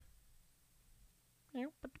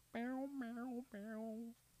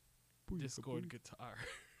Discord guitar.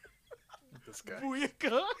 This guy.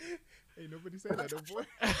 Booyaka. Ain't nobody said that, no boy.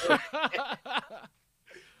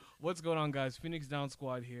 What's going on, guys? Phoenix Down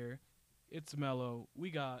Squad here. It's Mello.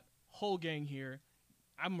 We got whole gang here.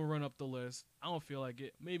 I'm gonna run up the list. I don't feel like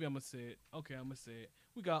it. Maybe I'm gonna say it. Okay, I'm gonna say it.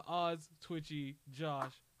 We got Oz, Twitchy,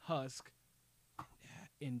 Josh, Husk,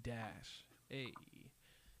 and Dash. Hey.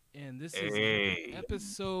 And this is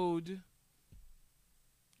episode...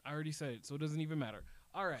 I already said it, so it doesn't even matter.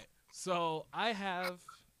 All right. So I have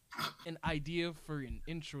an idea for an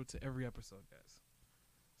intro to every episode, guys.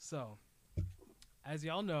 So, as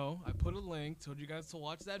y'all know, I put a link, told you guys to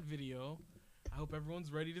watch that video. I hope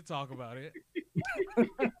everyone's ready to talk about it.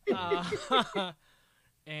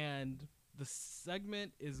 And the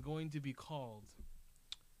segment is going to be called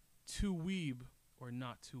Too Weeb or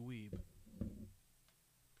Not Too Weeb.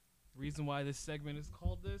 Reason why this segment is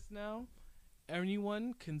called this now,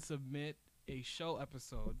 anyone can submit a show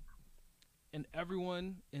episode, and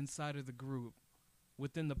everyone inside of the group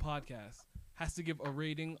within the podcast has to give a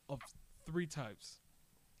rating of 3 types.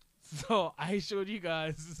 So I showed you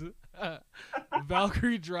guys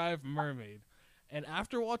Valkyrie Drive Mermaid. And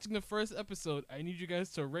after watching the first episode, I need you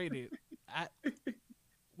guys to rate it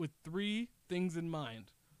with 3 things in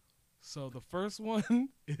mind. So the first one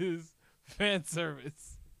is fan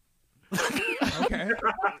service. Okay.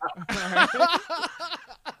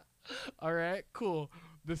 All right, cool.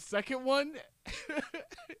 The second one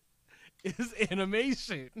is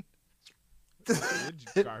animation.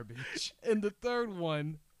 Garbage. And the third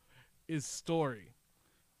one is story.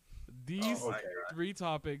 These 3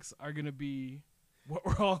 topics are going to be what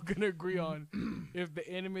we're all going to agree on if the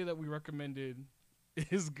anime that we recommended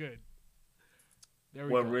is good. There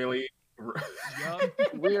we go. Really? Yup.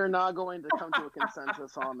 We are not going to come to a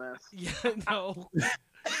consensus on this. Yeah, no.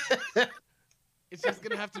 It's just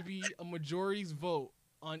going to have to be a majority's vote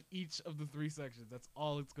on each of the 3 sections. That's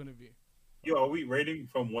all it's going to be. Yo, are we rating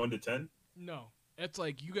from 1 to 10? No. It's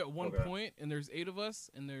like you get 1 point, and there's 8 of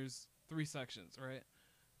us, and there's 3 sections, right?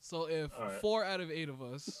 So if 4 out of 8 of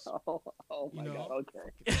us, Oh my know. god, okay.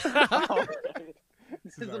 Okay.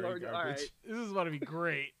 This is already all garbage. right. this is about to be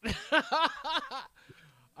great.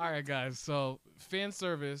 All right, guys. So fan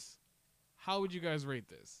service, how would you guys rate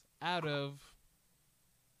this? Out of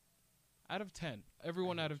 10.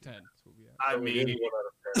 Everyone out of 10. That's what we have. I mean,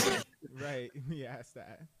 Right. We asked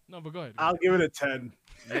that. No, but go ahead. I'll give it a 10.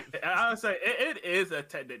 I would say it is a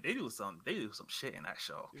they do some shit in that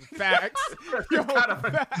show. Facts. Yo, kind of-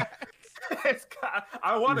 facts.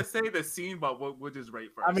 I want to say the scene, but we'll just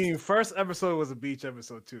rate first. I mean, first episode was a beach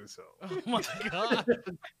episode too, so. Oh my god.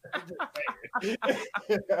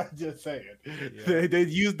 I'm just saying. They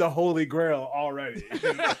used the Holy Grail already.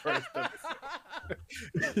 In the first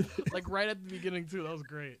episode. Like right at the beginning too. That was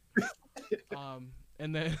great.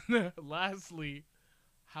 And then lastly,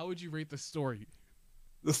 how would you rate the story?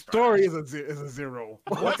 The story is a 0.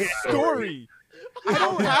 What story? I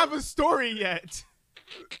don't have a story yet.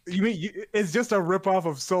 You mean it's just a ripoff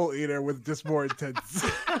of Soul Eater with just more intense?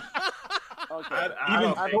 Okay.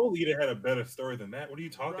 even Soul Eater had a better story than that. What are you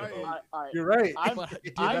talking Right. about? All right. You're right.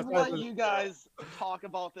 I've let you guys talk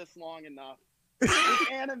about this long enough. This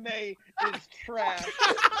anime is trash.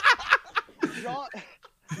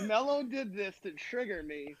 Mello did this to trigger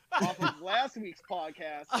me off of last week's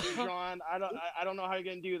podcast. John, I don't know how you're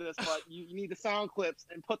gonna do this, but you need the sound clips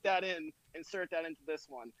and put that in, insert that into this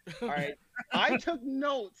one. All right. I took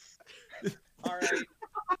notes. All right.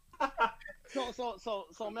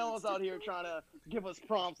 So Mello's out here trying to give us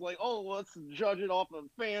prompts like, oh, let's judge it off of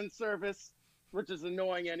fan service, which is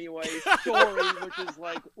annoying anyway. Story, which is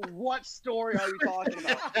like, what story are you talking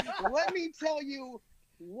about? Let me tell you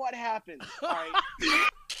what happened. All right.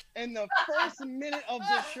 In the first minute of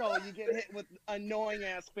this show, you get hit with annoying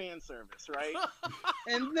ass fan service, right?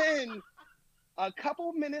 And then a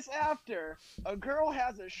couple minutes after, a girl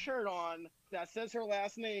has a shirt on that says her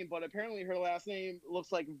last name, but apparently her last name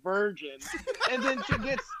looks like Virgin. And then she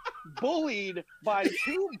gets bullied by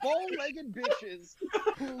 2 bow-legged bitches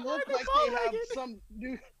who look like they have some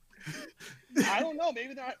new... I don't know.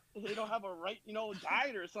 Maybe they don't have a right,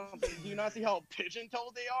 diet or something. Do you not see how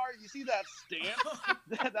pigeon-toed they are? You see that stance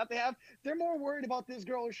that they have? They're more worried about this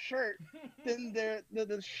girl's shirt than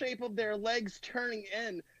the shape of their legs turning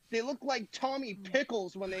in. They look like Tommy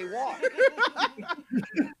Pickles when they walk.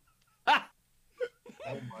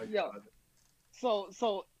 Oh my Yeah. god.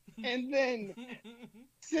 So, and then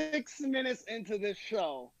 6 minutes into this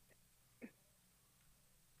show,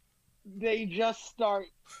 they just start.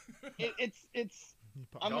 It's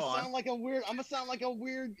I'm Go gonna on. sound like a weird. I'm gonna sound like a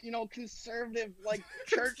weird, conservative like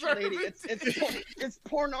church lady. It's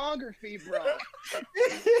pornography, bro.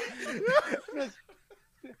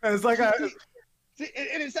 And it's like See,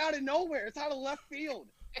 and it's out of nowhere. It's out of left field.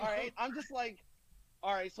 All right, I'm just like,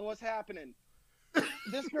 all right. So what's happening?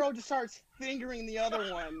 This girl just starts fingering the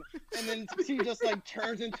other one, and then she just like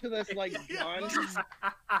turns into this like gun.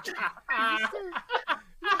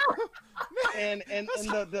 And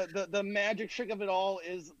the magic trick of it all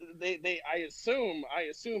is I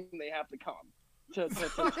assume they have to come to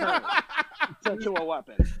turn to a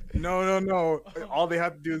weapon. no. All they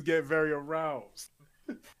have to do is get very aroused.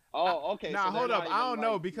 Oh, okay. Nah, so they're hold up. not I even, don't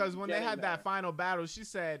know like, because when they getting had there. that final battle, she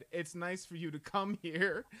said it's nice for you to come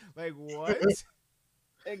here. Like what?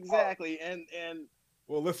 Exactly, and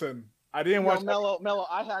Well, listen, I didn't watch. Mello,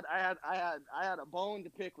 I had a bone to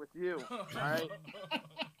pick with you. All right.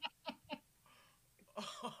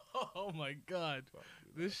 Oh my god,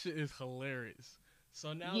 this shit is hilarious.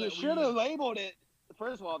 So now You that should have labeled it.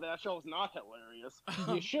 First of all, that show's not hilarious.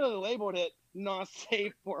 You should have labeled it "not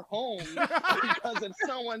safe for home" because if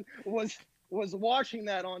someone was watching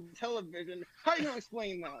that on television, how you gonna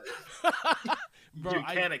explain that? bro, You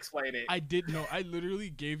can't explain it. I did know. I literally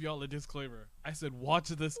gave y'all a disclaimer. I said, watch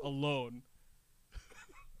this alone.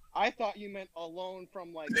 I thought you meant alone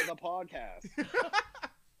from like the podcast.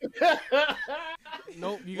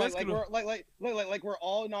 Nope, you guys like could we're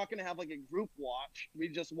all not gonna have like a group watch. We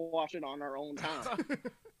just watch it on our own time.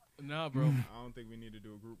 Nah, bro. I don't think we need to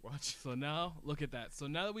do a group watch. So now, look at that. So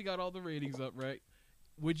now that we got all the ratings up, right?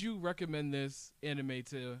 Would you recommend this anime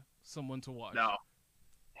to someone to watch? No.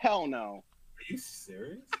 Hell no. Are you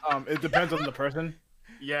serious? It depends on the person.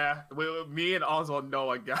 Yeah, me and Oswald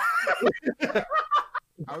know a guy.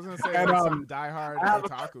 I was gonna say And, like some diehard I have a-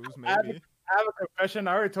 otakus, I have maybe. I have a confession.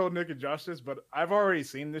 I already told Nick and Josh this, but I've already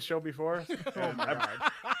seen this show before. Oh my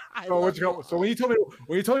god. So when you told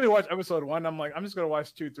me to watch episode 1, I'm like, I'm just gonna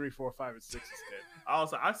watch 2, 3, 4, 5, and 6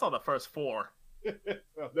 I saw the first 4. instead.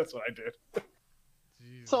 Well, that's what I did.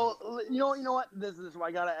 Jesus. So you know what? This is what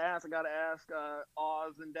I gotta ask.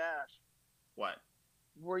 Oz and Dash. What?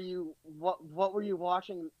 What were you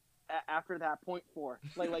watching after that point for?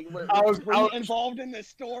 Like were I was you involved in this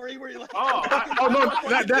story? Were you like? Oh, Oh no,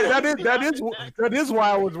 that is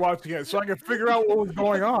why I was watching it, so I could figure out what was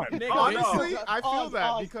going on. Nick, Honestly, Oz, I feel Oz, that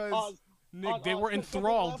Oz, because Oz, Nick, they Oz, were 'cause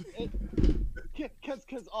enthralled.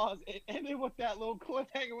 Because Oz, it ended with that little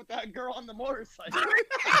cliffhanger with that girl on the motorcycle.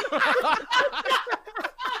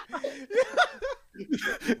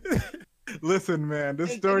 Listen, man,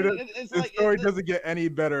 this It- story it- it's this like- story it- doesn't get any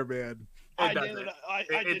better, man. I doesn't.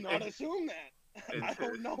 did not assume that. I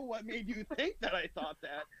don't know what made you think that I thought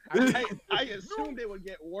that. I assumed it would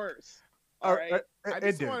get worse. All right. I It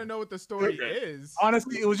just did. want to know what the story Okay. is.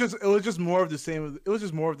 Honestly, it was just more of the same. It was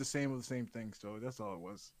just more of the same thing. So that's all it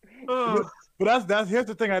was. But that's here's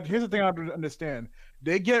the thing. Here's the thing I don't understand.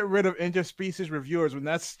 They get rid of interspecies reviewers when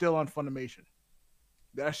that's still on Funimation.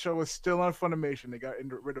 That show is still on Funimation. They got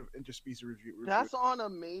rid of interspecies review. That's on a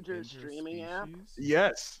major streaming app. Interspecies?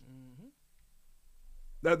 Yes. Mhm.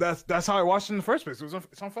 That's how I watched it in the first place. It's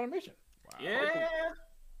on Funimation. Wow. Yeah.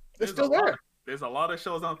 It's still there. There's a lot of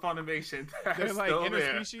shows on Funimation that They're are like still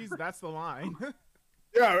there. interspecies. That's the line.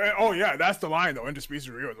 Yeah. Oh yeah. That's the line though. Interspecies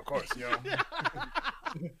reviewers, of course. You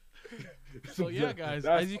know. So yeah, guys,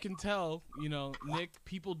 That's- as you can tell, Nick,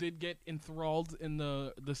 people did get enthralled in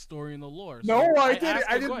the story and the lore. No, So I didn't. ask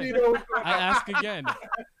I didn't again. need to. I ask again,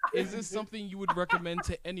 is this something you would recommend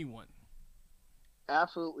to anyone?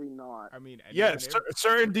 Absolutely not. I mean, Yes,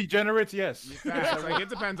 certain degenerates. Yes. facts. Like it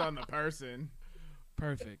depends on the person.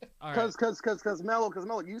 Perfect. All right. Cause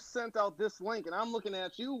Mello, you sent out this link and I'm looking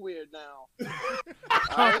at you weird now.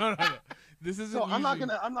 No. This isn't. So I'm not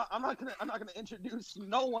usually- gonna introduce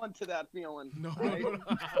no one to that feeling. No, Right?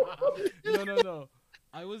 no.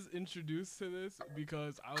 I was introduced to this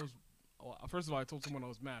because first of all, I told someone I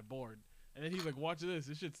was mad bored, and then he's like, "Watch this.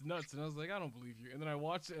 This shit's nuts," and I was like, "I don't believe you." And then I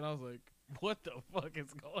watched it, and I was like, "What the fuck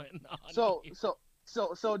is going on?" here?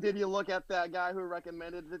 So did you look at that guy who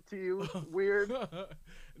recommended it to you? Weird.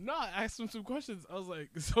 No, I asked him some questions. I was like,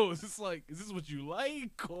 "So is this what you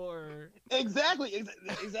like, or?" Exactly. You're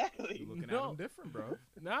looking at No. them different, bro.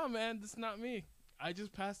 Nah, man, this is not me. I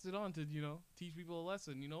just passed it on to teach people a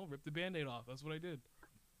lesson. Rip the Band-Aid off. That's what I did.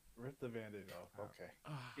 Rip the Band-Aid off. Okay.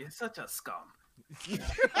 You're such a scum. You're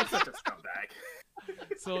such a scumbag.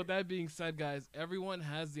 So that being said, guys, everyone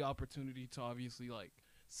has the opportunity to obviously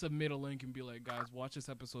submit a link and be like, guys, watch this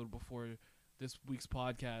episode before this week's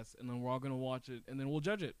podcast, and then we're all gonna watch it, and then we'll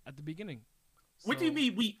judge it at the beginning. What do you So,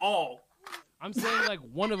 mean we all? I'm saying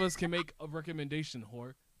one of us can make a recommendation,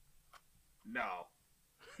 whore. No.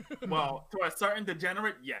 Well, to a certain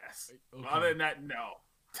degenerate, yes. Okay. Other than that, no.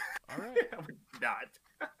 All right. I would not.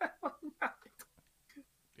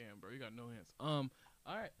 Damn, bro, you got no hands. All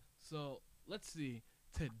right. So let's see.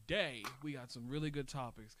 Today we got some really good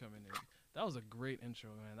topics coming in. That was a great intro,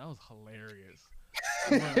 man. That was hilarious.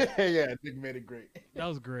 Yeah, Nick made it great. That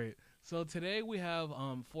was great. So today we have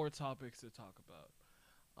 4 topics to talk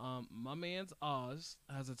about. My man's Oz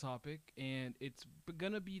has a topic, and it's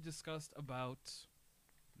gonna be discussed about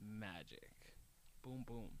magic. Boom,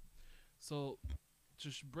 boom. So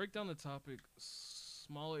just break down the topic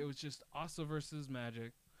smaller. It was just Asta versus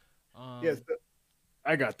magic. Yes,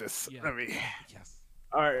 I got this. Yeah. Let me. Yes.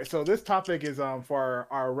 All right, so this topic is for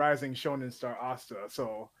our rising shonen star Asta.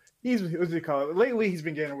 So he's what do you call it? Lately, he's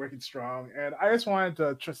been getting working strong, and I just wanted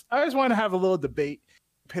to have a little debate,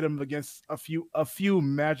 pit him against a few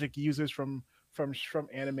magic users from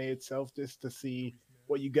anime itself, just to see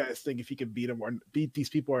what you guys think, if he can beat them or beat these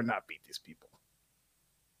people or not beat these people.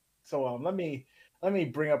 So let me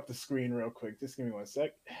bring up the screen real quick. Just give me one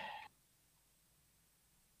sec.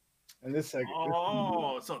 And this segment.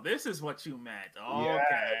 Oh, so this is what you meant. Okay.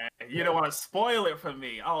 Yeah. You don't want to spoil it for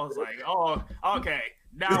me. I was like, oh, okay.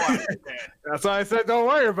 Now I understand. That's why I said don't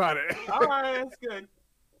worry about it. All right, that's good.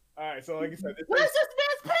 All right, so like I said, Where's this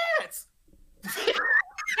man's pants?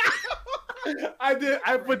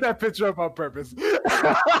 I put that picture up on purpose.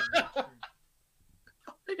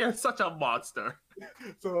 You're such a monster.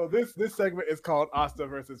 So this segment is called Asta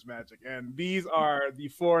versus Magic, and these are the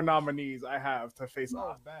 4 nominees I have to face Oh,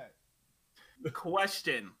 off. it's bad.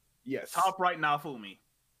 Question. Yes. Top right now, Fumi.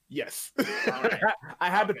 Yes. Alright. I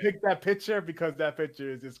had to Okay. pick that picture because that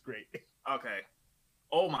picture is just great. Okay.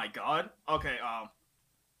 Oh my god. Okay,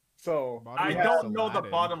 So Bottom I we left. have- don't know the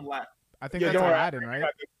Aladdin. bottom left. I think Yeah, that's don't worry. Aladdin, right?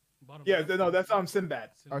 Bottom Yeah, left. no, that's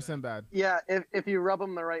Sinbad. Or Sinbad. Yeah, if you rub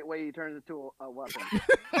him the right way, he turns into a weapon.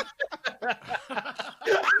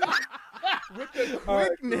 With the All right,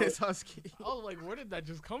 quickness, Husky. I was like, where did that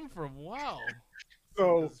just come from? Wow.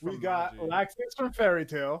 So This is we from got Magic. Laxus from Fairy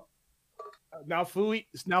Tail. Now Fumi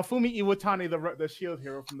Iwatani, the Shield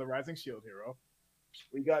Hero from the Rising Shield Hero.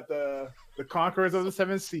 We got the Conquerors of the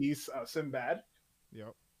Seven Seas, Sinbad,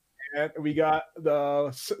 Yep. and we got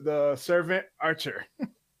the Servant Archer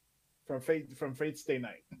from Fate Stay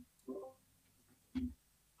Night.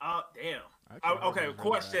 Damn. I actually heard Okay, those are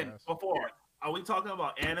question badass. before. Are we talking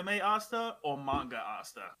about anime Asta or manga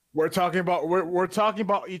Asta? We're talking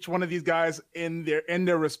about each one of these guys in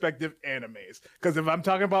their respective animes. Because if I'm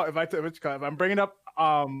talking about if I'm bringing up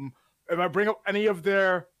if I bring up any of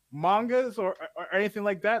their mangas or anything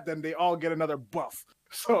like that, then they all get another buff.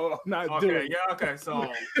 So I'm not Okay, doing. yeah, okay.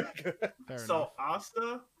 So Fair so enough.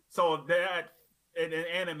 Asta, so they're at in an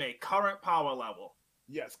anime current power level.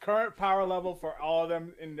 Yes, current power level for all of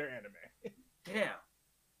them in their anime. Damn.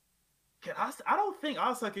 Can Asta, I don't think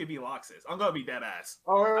Asta can be Loxus. I'm gonna be dead ass.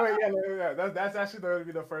 Oh wait, yeah. That's actually going to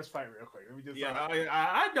be the first fight, real quick. Let me just. Yeah,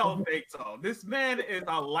 I don't think so. This man is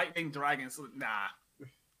a lightning dragon. Nah,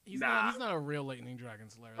 He's Nah. not a real lightning dragon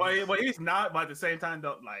slayer. but he's not. But at the same time,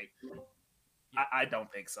 though, like, I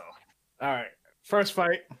don't think so. All right, first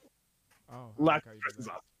fight. Oh, I Laxus like versus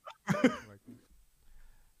how Asta. you did that. Like-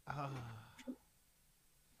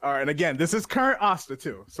 All right, and again, this is current Asta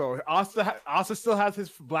too. So Asta still has his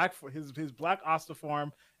black Asta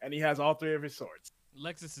form, and he has all 3 of his swords.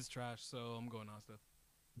 Lexus is trash, so I'm going Asta.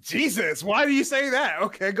 Jesus, why do you say that?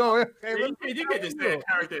 Okay, go. Okay, You get this man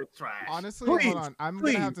character is trash. Honestly, Please, hold on. I'm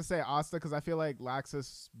gonna have please. to say Asta because I feel like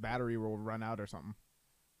Laxus' battery will run out or something.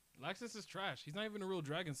 Lexus is trash. He's not even a real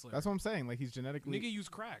dragon slayer. That's what I'm saying. Like he's genetically, Nigga use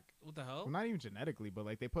crack. What the hell? well, not even genetically, but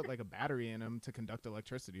like they put like a battery in him to conduct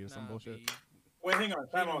electricity or some bullshit. B. Wait, hang on.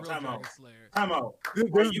 He ain't Time a out. real Time dragon out. slayer. Time out.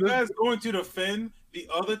 Are you guys going to defend the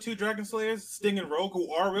other 2 Dragon Slayers, Sting and Rogue,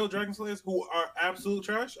 who are real Dragon Slayers, who are absolute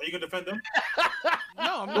trash? Are you gonna defend them?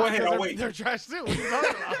 No, I'm Go not. ahead, 'cause I'll they're, wait. they're trash too. What are you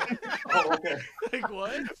talking Oh, okay. about? Like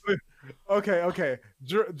what? Okay.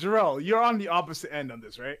 Jarrell, you're on the opposite end on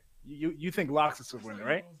this, right? You think Loxus would win,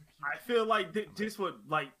 right? I feel like this would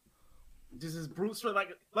this is brute strength.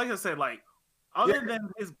 Like I said, like other than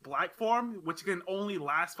his black form, which can only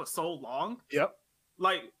last for so long. Yep.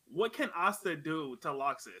 Like, what can Asta do to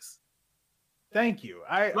Loxus? Thank you.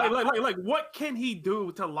 Like, what can he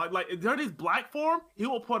do to like during his black form? He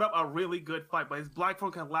will put up a really good fight, but his black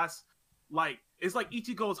form can last like it's like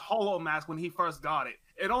Ichigo's Hollow Mask when he first got it.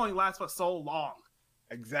 It only lasts for so long,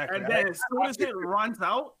 Exactly. and then as soon as it runs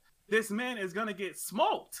out, this man is gonna get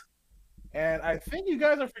smoked. And I think you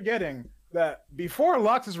guys are forgetting that before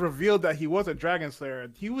Loxus revealed that he was a Dragon Slayer,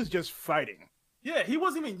 he was just fighting. Yeah, he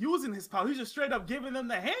wasn't even using his power. He was just straight up giving them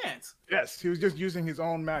the hands. Yes, he was just using his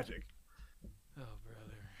own magic. Oh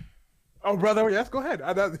brother. Oh, brother, yes, go ahead.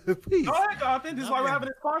 Please. Go ahead, Jonathan. This is why we're having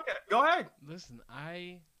Nothing. this podcast. Go ahead. Listen,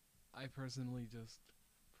 I personally just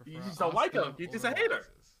prefer. You just don't like Asuka him. You're just over a hater.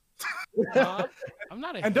 Alexis. No, I'm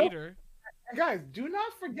not a And don't- hater. And guys, do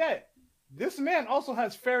not forget, this man also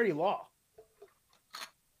has fairy law.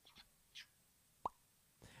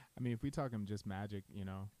 I mean, if we talk him just magic,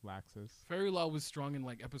 Laxus. Fairy Law was strong in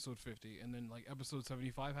like episode 50, and then like episode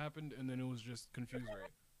 75 happened, and then it was just confused,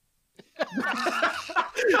 right?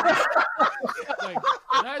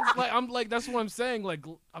 That's what I'm saying. Like,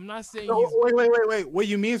 I'm not saying No, he's wait. What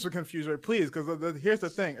you mean is confused, right? Please, because here's the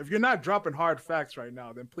thing: if you're not dropping hard facts right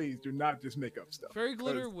now, then please do not just make up stuff. Fairy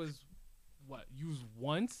Glitter was what used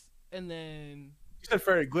once, and then You said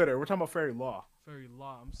fairy glitter. We're talking about fairy law. Fairy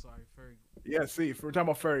Law. I'm sorry, Fairy. Yeah, see, we're talking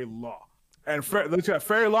about fairy law, and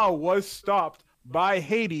fairy law was stopped by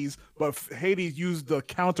Hades, but Hades used the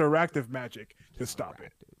counteractive magic to stop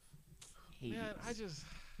it. Man,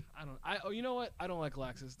 you know what? I don't like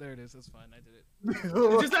Laxus. There it is. That's fine. I did it.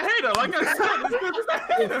 You're just a hater. Like I said, it's just a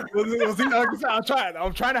hater.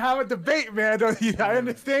 I'm trying to have a debate, man. I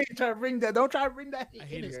understand you trying to bring that. Don't try to bring that. I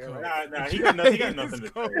hate his in code. here. Nah, he got nothing to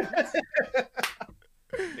say.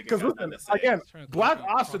 Because listen, again, Black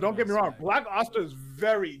Asta. Don't get me wrong. Black Asta is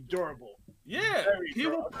very durable. Yeah, Very he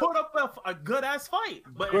will good. put up a good ass fight,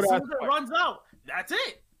 but Good as soon ass as it fight. runs out, that's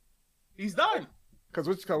it. He's done. Because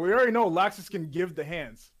we already know Laxus can give the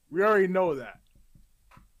hands. We already know that.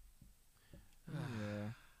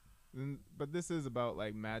 Yeah. But this is about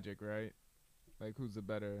like magic, right? Like who's the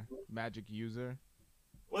better magic user?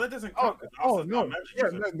 Well, that doesn't Oh, count. 'cause Asta's no, not magic yeah,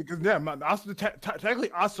 user. no, because Asta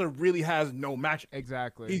technically Asta really has no magic.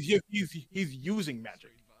 Exactly. He's using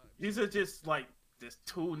magic. These are just like just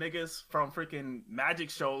two niggas from freaking magic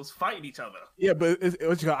shows fighting each other. Yeah, but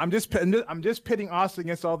I'm just pitting Asta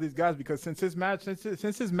against all these guys because since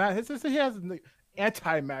he has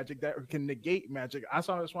anti magic that can negate magic, I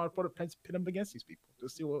just want to pit him against these people.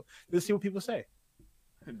 Just see what people say.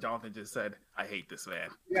 Jonathan just said, "I hate this man."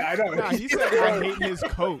 Yeah, I know. Nah, he said I hate his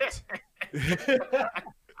coat.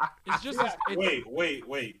 It's just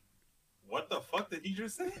Wait. What the fuck did you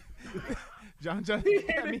just say? John, He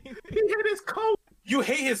hit his coat. You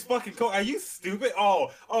hate his fucking coat? Are you stupid?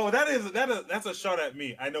 Oh, that's a shot at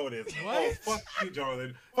me. I know it is. What? Oh, fuck you,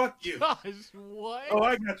 Jonathan. Fuck you. gosh, what? Oh,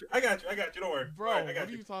 I got you. Don't worry. Bro, All right, I what got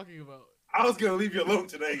are you. you talking about? I was gonna leave you alone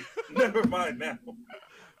today. Never mind now.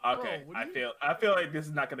 Okay, what do I feel like this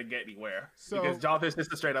is not gonna get anywhere So- because Jonathan's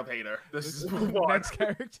just a straight up hater. This is the move on. next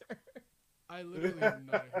character. I literally am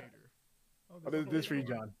not a hater. Oh, this for you,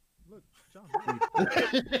 John. Look, John.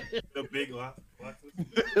 The big glasses.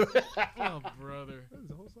 Oh, brother. This is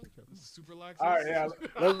the whole slideshow. This is Super Laxus. All right, yeah.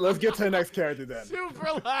 Let's get to the next character then. Super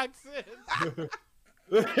Laxus.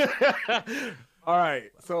 All right,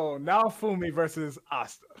 so now Fumi versus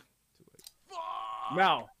Asta.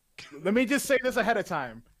 Now, let me just say this ahead of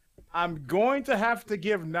time. I'm going to have to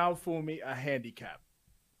give Naofumi a handicap.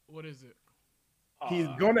 What is it? He's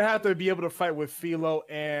going to have to be able to fight with Philo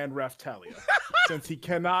and Raphtalia, since he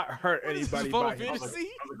cannot hurt What is this, anybody Final by himself. Fantasy?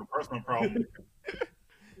 Sounds like a personal problem.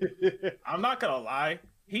 I'm not gonna lie.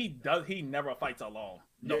 He never fights alone.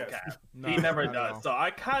 No Yes. cap. No, He never not at all. does. So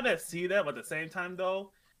I kind of see that, but at the same time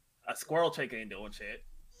though, a squirrel chick ain't doing shit.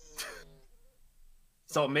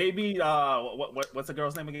 So maybe what's the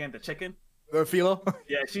girl's name again? The chicken. The Philo?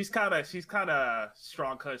 Yeah, she's kind of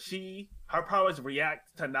strong because her powers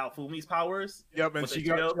react to Naofumi's powers. Yep, and With she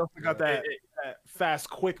the shield. also got that, It- that fast,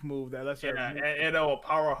 quick move that lets her. Yeah, and it will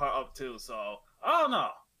power her up too. So I don't know.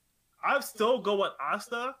 I'd still go with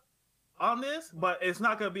Asta on this, but it's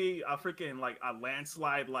not gonna be a freaking like a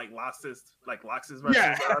landslide like Laxus versus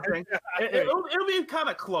Yeah. thing. It'll be kind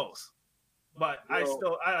of close, but I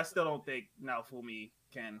Bro. still don't think Naofumi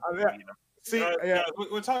can. Yeah. beat him. See, Guys, yeah,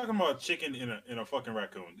 we're talking about chicken in a fucking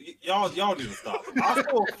raccoon. Y'all need to stop. I'll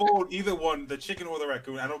still fold either one, the chicken or the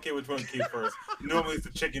raccoon. I don't care which one came first. Normally it's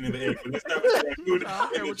the chicken and the egg, but this time it's the raccoon I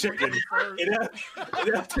don't care and the which one chicken. came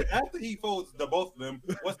first. And after he folds the both of them,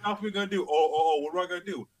 what's Naofumi gonna do? Oh, what am I gonna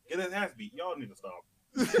do? Get his ass beat. Y'all need to stop.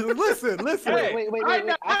 listen. Hey, wait.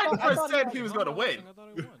 I I thought said he he was Hold gonna on, win.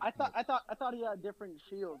 I thought he won. I thought he had different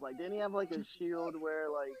shields. Like, didn't he have like a shield where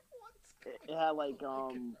like it had like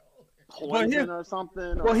poison or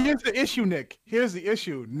something? Well, or- here's the issue, Nick. Here's the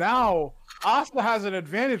issue. Now, Asta has an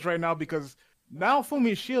advantage right now because now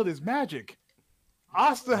Fumi's shield is magic.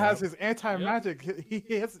 Asta has his anti-magic.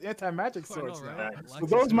 He has his anti-magic I know, swords now. right? So Laxus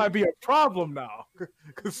those is- might be a problem now.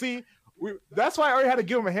 Because see, that's why I already had to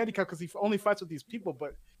give him a handicap because he only fights with these people.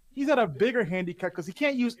 But he's at a bigger handicap because he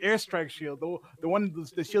can't use airstrike shield,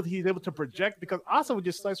 the shield he's able to project. Because Asta would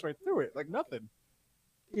just slice right through it like nothing.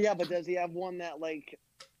 Yeah, but does he have one that like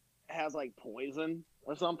has like poison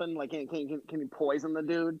or something? Like, can he poison the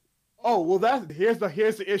dude? Oh well, here's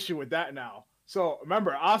the issue with that now. So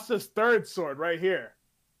remember, Asta's third sword right here.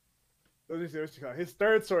 Let me see what you call it. His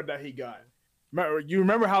third sword that he got.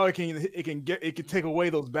 Remember how it can take away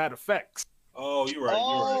those bad effects. Oh, you're right.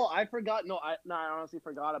 Oh, I forgot. No, I honestly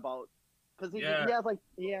forgot about because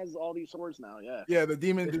he has all these swords now. Yeah. Yeah, the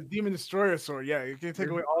demon destroyer sword. Yeah, it can take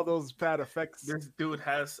away all those bad effects. This dude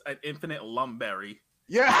has an infinite lumberry.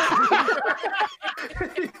 Yeah.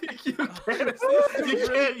 you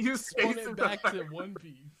can't use Spin space it back to One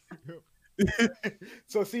Piece.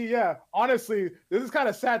 So see, yeah, honestly, this is kind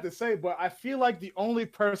of sad to say, but I feel like the only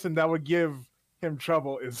person that would give him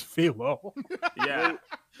trouble is Philo. Yeah.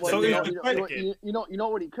 Well, So you it's know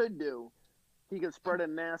what he could do? He could spread a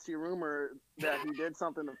nasty rumor that he did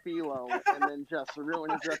something to Philo and then just ruin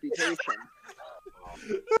his reputation.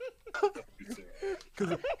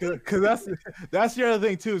 Because that's the other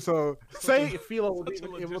thing too. So say Philo was such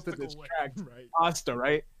a able to logistical way. distract Right. Asta,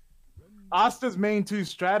 right? Asta's main two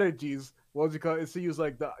strategies is to use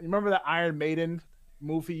like you remember that Iron Maiden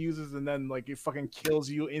move he uses, and then like it fucking kills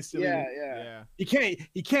you instantly. Yeah, yeah. Yeah. He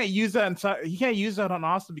can't use that he can't use that on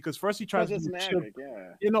Asta because first he tries to Because it's use shield, magic,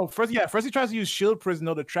 yeah. first he tries to use shield prison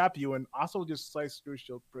to trap you, and Asta will just slice through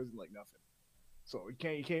shield prison like nothing. So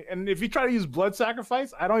you can't. And if you try to use blood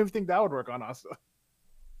sacrifice, I don't even think that would work on Asta.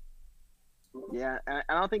 Yeah, and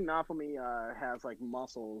I don't think Nafumi has like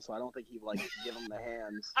muscles, so I don't think he would like give him the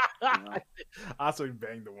hands. You know? Asta would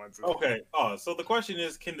bang the ones. Okay. So the question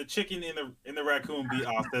is, can the chicken in the raccoon beat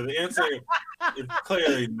Asta? The answer is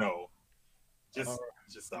clearly no. Just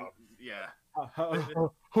stop. Yeah.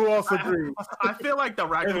 Who else agrees? I feel like the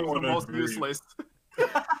raccoon is the Everyone most agrees. useless.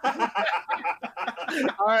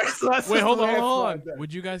 All right, so let's Wait, just hold last on. one then.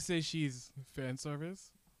 Would you guys say she's fan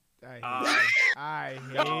service? I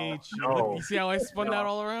hate No, you. no. You see how I spun No. that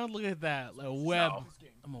all around? Look at that. Like a web. No.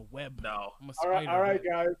 I'm a web. No. I'm a All spider. right,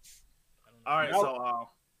 web. guys. All right, Nope. so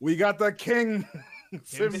We got the king.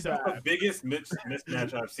 This is the Sinbad. biggest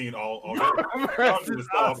mismatch I've seen all. versus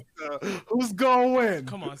Asta. Who's gonna win?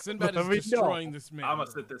 Come on, Sinbad Let is me know. destroying this man. I'm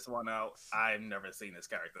gonna sit this one out. I've never seen this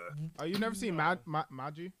character. Oh, you never seen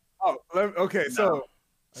Maji? Oh, okay. So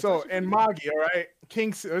That's in Magi, all right,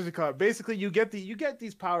 King. What's it called? Basically, you get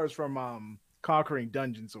these powers from conquering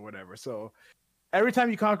dungeons or whatever. So every time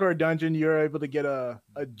you conquer a dungeon, you're able to get a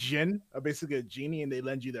djinn, basically a genie, and they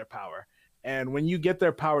lend you their power. And when you get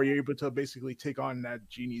their power, you're able to basically take on that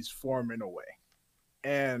genie's form in a way.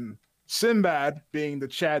 And Sinbad, being the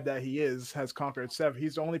Chad that he is, has conquered 7.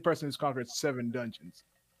 He's the only person who's conquered 7 dungeons.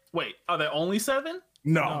 Wait, are there only 7?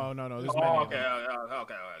 No. No. There's Oh, many. okay,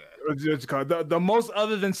 okay. It's called the most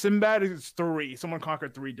other than Sinbad is 3. Someone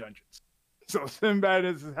conquered 3 dungeons. So Sinbad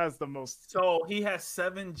has the most. So he has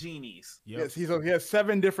 7 genies. Yep. Yes, he has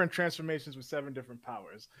 7 different transformations with 7 different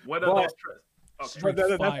powers. What are Well, those? Okay. Straight But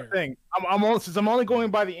that's fire. the thing. Since I'm only going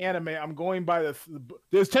by the anime, I'm going by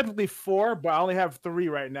there's technically 4, but I only have 3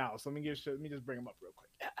 right now. So let me just bring them up real quick.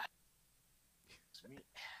 Sweet.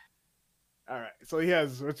 All right, so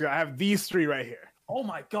I have these 3 right here. Oh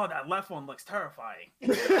my god, that left one looks terrifying.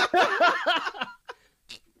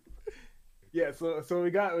 Yeah, so we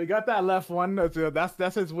got that left one.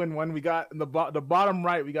 That's his win one. We got in the bottom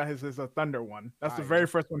right. We got his thunder one. That's the very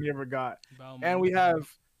first one he ever got. And we have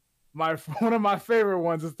one of my favorite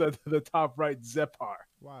ones is the top right, Zepar.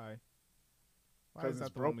 Why? Why 'Cause is it's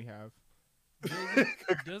that the broke. one we have?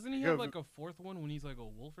 Doesn't he have like a 4th one when he's like a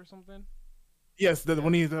wolf or something? Yes,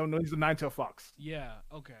 when he's the nine-tailed fox. Yeah.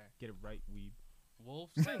 Okay. Get it right, weeb.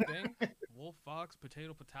 Wolf, same thing. Wolf, fox,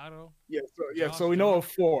 potato. So we know of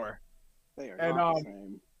 4. They are And, not the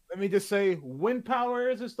same. Let me just say, wind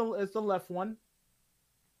powers is the left one.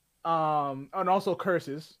 And also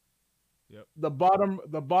curses. Yep. The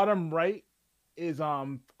bottom right is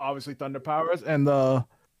obviously thunder powers, and the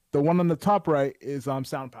one on the top right is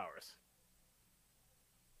sound powers.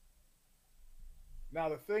 Now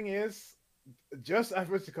the thing is, just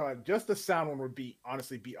the sound one would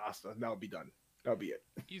honestly beat Asta. That would be done. That would be it.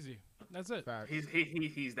 Easy. That's it. Fact. He's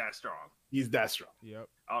that strong. He's that strong. Yep.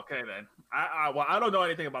 Okay then. I don't know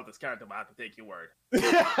anything about this character, but I have to take your word.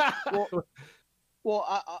 Well,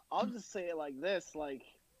 I'll just say it like this: like,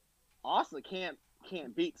 Asta can't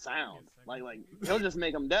beat sound. Like he'll just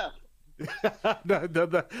make him deaf.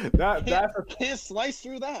 Can't slice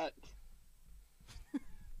through that.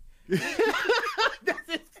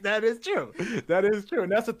 That is true. That is true,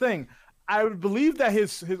 and that's the thing. I would believe that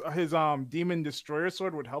his demon destroyer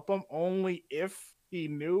sword would help him only if he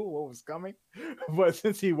knew what was coming. But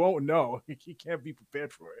since he won't know, he can't be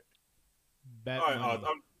prepared for it. Bet All right, money.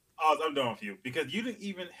 I'm done with you because you didn't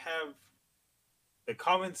even have the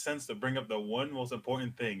common sense to bring up the one most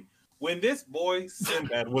important thing. When this boy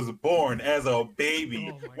Sinbad was born as a baby,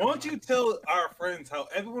 Oh my why don't God. you tell our friends how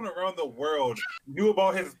everyone around the world knew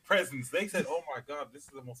about his presence? They said, "Oh my God, this is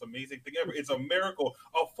the most amazing thing ever! It's a miracle!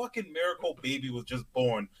 A fucking miracle! Baby was just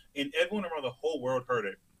born," and everyone around the whole world heard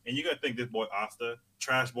it. And you're gonna think this boy Asta,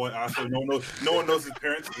 trash boy Asta, no one knows his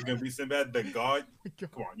parents is gonna be Sinbad, the god.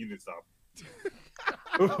 Come on, you need to stop.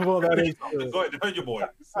 Well, that ain't Go ahead, defend your boy.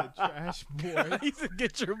 He said trash boy. He said,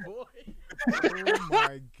 "Get your boy." Oh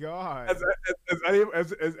my god.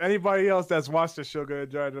 as anybody else that's watched the show gonna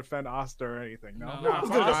try to defend Asta or anything. No, No, No,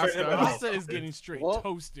 fuck Asta. Asta. Asta is getting straight Well,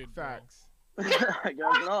 toasted. Bro. Facts. I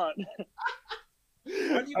guess not.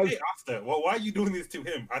 Why do you hate Asta? Well, why are you doing this to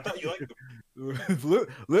him? I thought you liked him.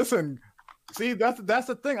 Listen, see that's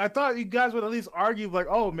the thing. I thought you guys would at least argue like,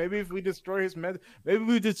 oh, maybe if we destroy his maybe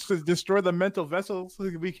we just destroy the mental vessels,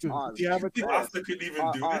 we can Oz. have a You think chance. Asta could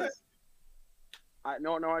even do that? Oz.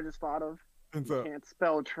 I just thought of. And You so, can't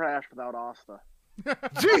spell trash without Asta.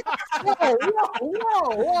 gee,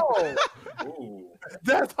 whoa, Ooh.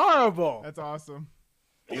 that's horrible. That's awesome.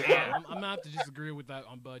 Yeah, I'm gonna have to disagree with that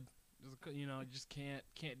on Bud. Just, just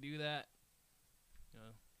can't do that.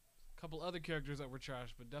 A couple other characters that were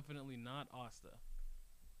trash, but definitely not Asta.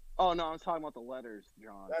 Oh no, I'm talking about the letters,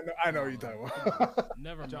 John. I know what you're talking about.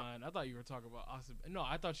 Never John- mind. I thought you were talking about Asta. No,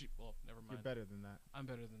 I thought you. Well, never You're mind. better than that. I'm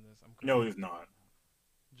better than this. I'm No, he's not.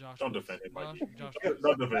 Josh. Don't please. defend him, Josh, Mikey. Josh,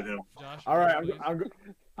 Don't defend him. Josh, All right, please.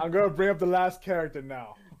 I'm gonna bring up the last character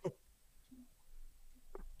now.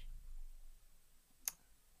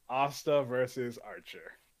 Asta versus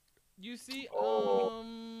Archer. You see,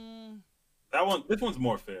 Oh. This one's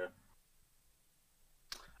more fair.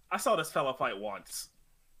 I saw this fella fight once.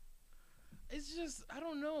 it's just I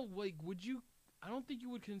don't know. Like, would you? I don't think you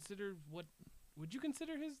would consider what. Would you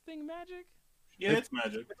consider his thing magic? Yeah, it's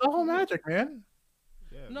magic. It's all magic, man.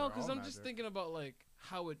 Yeah, No, they're because all I'm just magic. thinking about like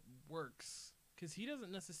how it works. Because he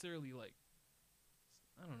doesn't necessarily like.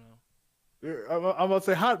 I don't know. I'm gonna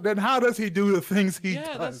say how does he do the things he Yeah,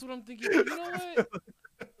 does? that's what I'm thinking. You know what?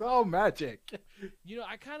 It's all magic.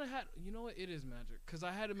 I kind of had. You know what? It is magic. Because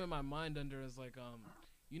I had him in my mind under as like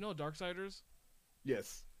Darksiders.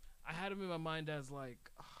 Yes. I had him in my mind as like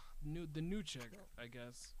the new chick. I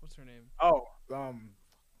guess. What's her name? Oh,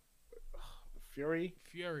 Fury.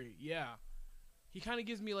 Fury. Yeah. He kind of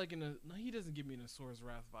gives me like no, he doesn't give me an Asur's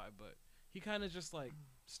Wrath vibe, but he kind of just like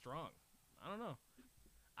strong. I don't know.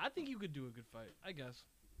 I think you could do a good fight. I guess.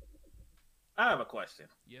 I have a question.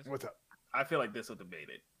 Yes. What's up? I feel like this was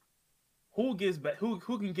debated. Who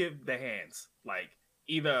can give the hands? Like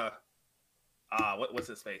either what's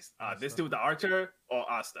his face? This Asta. dude, the Archer, or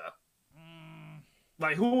Asta? Mm,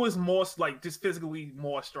 Like who is more like just physically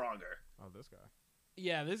more stronger? Oh, this guy.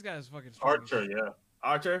 yeah, this guy's fucking strong. as Archer, shit. yeah.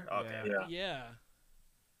 Archer? Okay. Yeah. Yeah.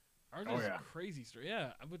 Archer's yeah. crazy strong.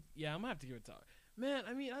 Yeah, I'm gonna have to give it to. Man,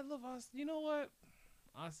 I mean, I love Asta. You know what?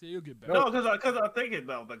 Asta, you'll get better. No, because I'm thinking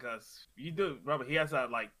though, because you do remember he has that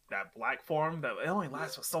black form that it only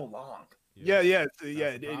lasts for so long. Yeah. the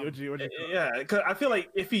Yeah, because I feel like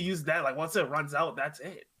if you use that, like once it runs out, that's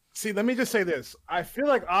it. See, let me just say this. I feel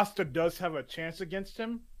like Asta does have a chance against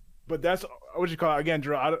him, but that's what you call it. Again,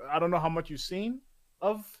 Drew. I don't know how much you've seen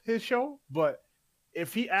of his show, but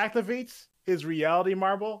if he activates his reality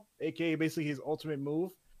marble, aka basically his ultimate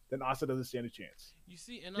move, then Asta doesn't stand a chance. You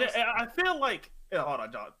see, and Yeah, also, and I feel like hold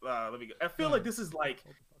on, John. Let me go. I feel like this is like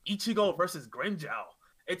Ichigo versus Grimjow.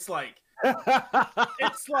 It's like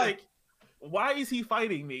why is he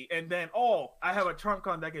fighting me? And then I have a trump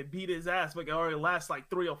card that can beat his ass, but it already lasts like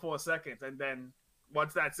 3 or 4 seconds, and then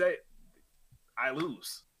once that's it, I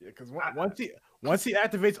lose. Yeah, because once he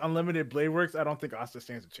activates unlimited blade works, I don't think Asta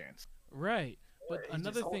stands a chance. right. But Yeah, he just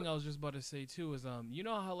another hold thing it. I was just about to say too is you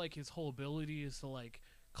know how like his whole ability is to like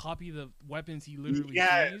copy the weapons he literally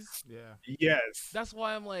Yes. sees. Yeah. Yes. That's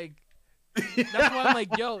why I'm like,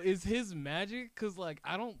 yo, is his magic? Cause like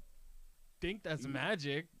I don't think that's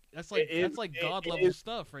magic. That's like It is- god it level is-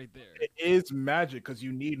 stuff right there. It is magic because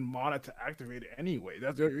you need mana to activate it anyway.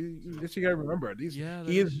 That's what you gotta remember. Yeah,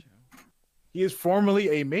 he is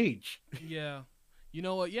formerly a mage. Yeah. You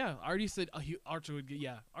know what? Yeah, I already said Archer would get.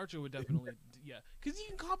 Yeah, Archer would definitely. Yeah, because he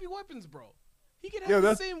can copy weapons, bro. He can have Yeah, the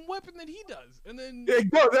that's- same weapon that he does, and then Yeah,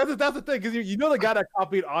 no, that's the thing because you know the guy that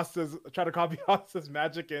tried to copy Asta's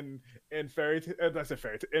magic in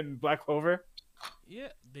in Black Clover. yeah,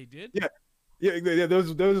 they did. Yeah, there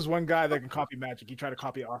was this one guy that can copy magic. He tried to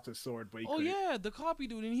copy Asta's sword, but he Oh couldn't. yeah, the copy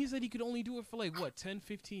dude, and he said he could only do it for like what 10,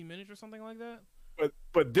 15 minutes or something like that.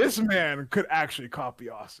 But this man could actually copy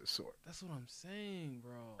Asta's sword. That's what I'm saying,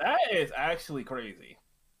 bro. That is actually crazy.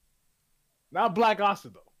 Not Black Asta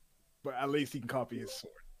though. but at least he can copy his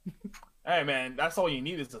sword. Hey man, that's all you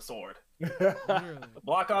need is a sword. Literally.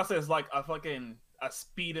 Black Ops is like a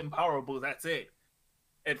speed and power boost. That's it.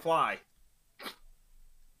 It fly.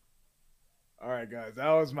 All right, guys, that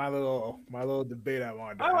was my little debate I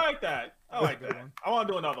wanted to I have. like that. I like that. I want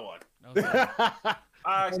to do another one. That was good.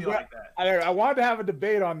 I actually like that. I wanted to have a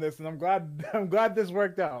debate on this, and I'm glad this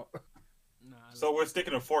worked out. Nah, I So we're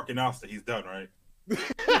sticking a fork in Asta. He's done, right?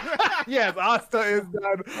 Yes, Asta is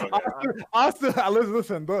done. Asta,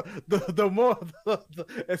 listen. The more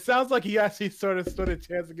it sounds like he actually sort of stood a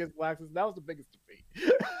chance against Laxus. That was the biggest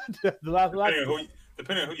debate. the last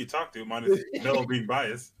Depending on who you talk to, minus Melo being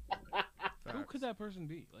biased. who could that person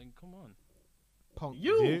be? Like, come on. Punk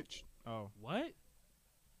You. bitch. Oh, What?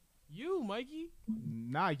 You, Mikey?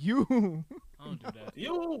 not you. I don't do that.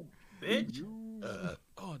 You bitch.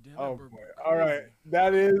 Oh damn. Oh that burp boy! was All right, crazy.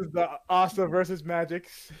 that is the Asta versus Magic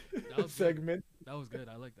was good. segment. That was good.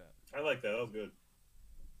 I like that. I like that. That was good.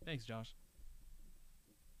 Thanks, Josh.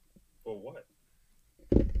 For what?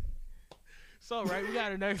 So right, we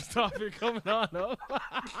got our next topic coming on up.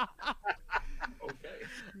 Okay.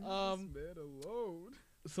 Man alone.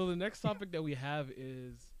 So the next topic that we have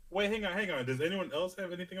is Wait, hang on. Does anyone else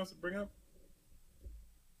have anything else to bring up?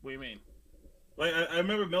 What do you mean? Like, I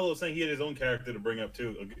remember Melo saying he had his own character to bring up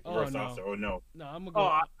too, versus no. Asta, or no? no. I'm gonna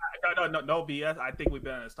Oh, go. no BS. I think we've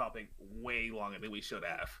been on this topic way longer than we should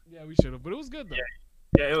have. Yeah, we should have, but it was good though.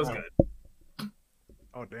 Yeah, it was Oh. good.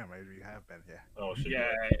 Oh damn! Maybe you have been. Yeah. Oh shit. Yeah,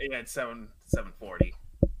 it had 740.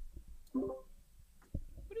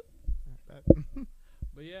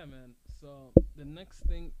 But yeah, man. So the next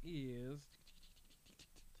thing is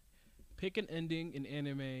pick an ending in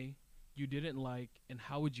anime you didn't like, and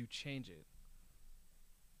how would you change it?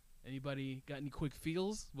 Anybody got any quick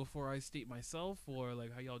feels before I state myself, or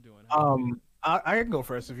like how y'all doing? How you feeling? I can go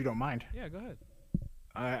first if you don't mind. Yeah, go ahead.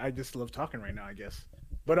 I just love talking right now, I guess.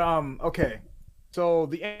 But okay. So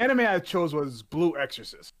the anime I chose was Blue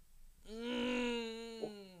Exorcist.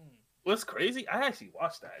 What's crazy? I actually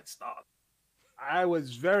watched that and stopped. I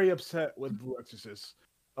was very upset with Blue Exorcist.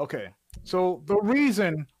 Okay, so the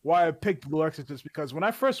reason why I picked Blue Exorcist is because when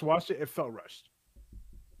I first watched it, it felt rushed.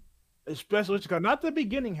 Especially because not the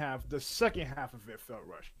beginning half, the second half of it felt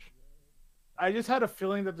rushed. I just had a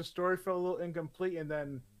feeling that the story felt a little incomplete, and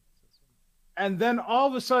then all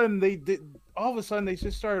of a sudden they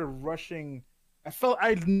just started rushing. I felt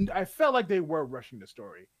like they were rushing the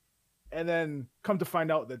story, and then come to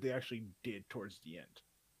find out that they actually did towards the end.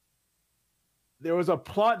 There was a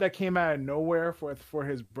plot that came out of nowhere for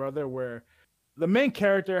his brother, where the main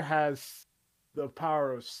character has the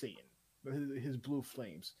power of Satan, his blue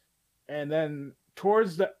flames, and then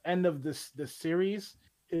towards the end of the series,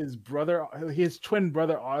 his twin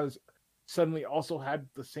brother Oz suddenly also had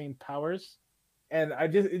the same powers, and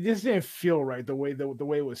it just didn't feel right the way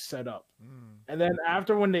it was set up. And then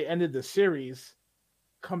after when they ended the series,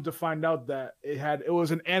 come to find out that it was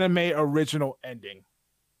an anime original ending.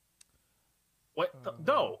 What?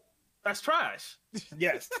 No, that's trash,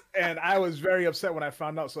 Yes, and I was very upset when I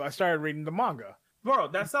found out, so I started reading the manga. bro.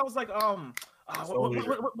 That sounds like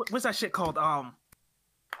what's that shit called?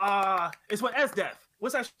 It's what S-Death.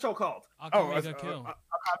 What's that show called? Akame Kill.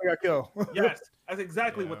 I got killed. Yes, that's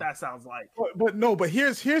exactly what Yeah. that sounds like. But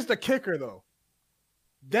here's the kicker though.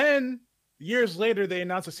 Then years later, they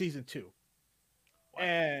announced a season 2,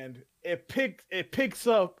 and it picks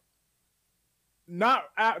up not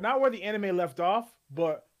where the anime left off,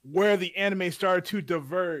 but where the anime started to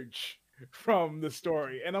diverge from the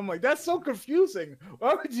story. And I'm like, that's so confusing.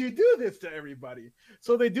 Why would you do this to everybody?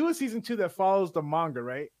 So they do a season 2 that follows the manga,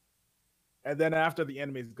 right? And then after the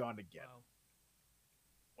anime is gone again.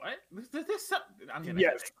 Wow. What? This I'm getting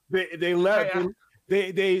Yes, they left. Yeah.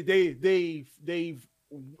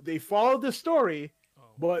 They followed the story, Oh.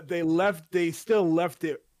 but they still left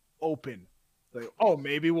it open. Like, oh,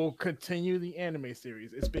 maybe we'll continue the anime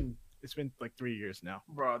series. It's been like 3 years now.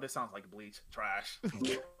 Bro, this sounds like Bleach. Trash.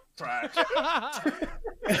 Trash.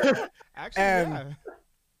 Actually, And-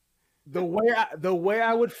 yeah. The way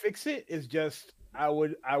I would fix it is just I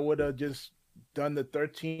would have just done the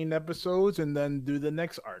 13 episodes and then do the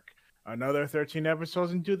next arc. Another 13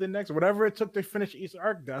 episodes and do the next. Whatever it took to finish each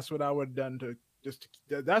arc, that's what I would have done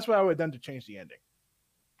that's what I would have done to change the ending.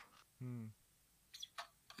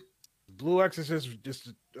 Blue Exorcist just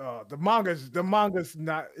the manga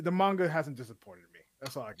hasn't disappointed me.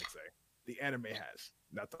 That's all I can say. The anime has,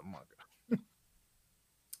 not the manga.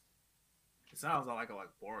 It sounds like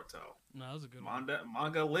Boruto. No, that was a good one.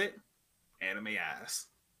 Manga lit, anime ass.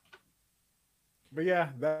 But yeah,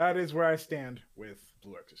 that is where I stand with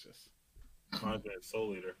Blue Exorcist. My bad,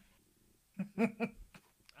 Soul Eater.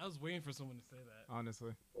 I was waiting for someone to say that.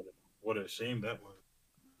 Honestly. What a shame that was.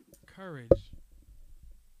 Courage.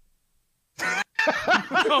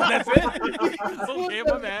 Oh, that's it? Okay,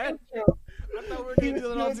 my bad. I thought we were going to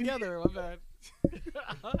do it all together. My bad.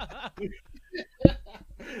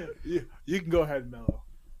 You can go ahead, Mello.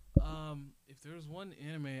 If there was one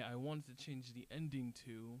anime I wanted to change the ending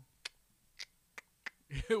to,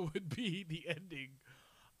 it would be the ending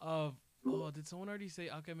of. Oh, did someone already say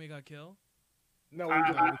Akame got killed? No,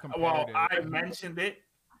 Well, I mentioned it,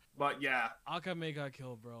 but yeah. Akame got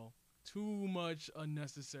killed, bro. Too much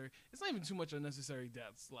unnecessary. It's not even too much unnecessary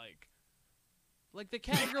deaths. Like the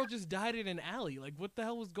cat girl just died in an alley. Like, what the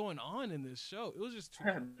hell was going on in this show? It was just too.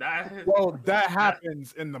 Well, that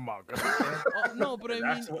happens in the manga. No, but I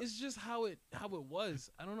mean, it's just how it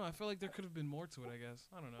was. I don't know. I feel like there could have been more to it. I guess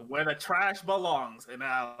I don't know. Where the trash belongs, in an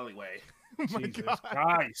alleyway. Oh my Jesus God.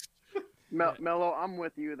 Christ. Mello, I'm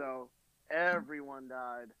with you though. Everyone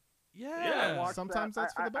died. Yeah. I watched Sometimes that.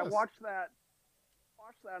 that's for the I best. watched that,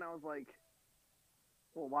 and I was like,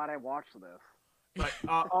 well, why'd I watch this? Like,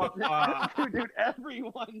 Dude,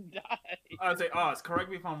 everyone died. I'd say, Oz, correct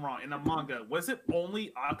me if I'm wrong. In the manga, was it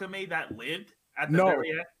only Akame that lived at the No. very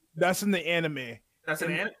end? That's in the anime. That's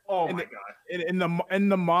an in- anime? Oh in my the- god. In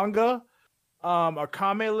the manga,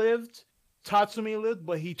 Akame lived, Tatsumi lived,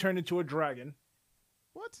 but he turned into a dragon.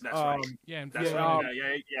 What? That's right. Yeah. And That's yeah,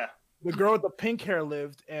 right. Yeah. The girl with the pink hair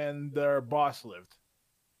lived, and their boss lived.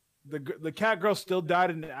 The cat girl still died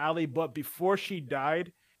in the alley, but before she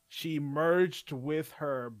died, she merged with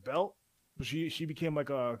her belt. She became like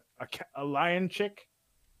a lion chick,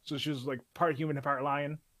 so she was like part human and part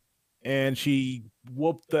lion, and she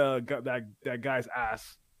whooped that guy's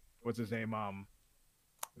ass. What's his name?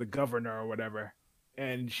 The governor or whatever.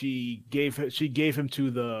 And she gave him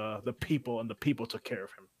to the people, and the people took care of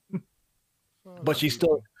him. Fuck But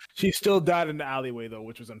the she still died in the alleyway though,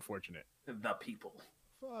 which was unfortunate. The people.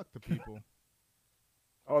 Fuck the people.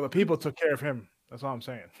 Oh, the people took care of him. That's all I'm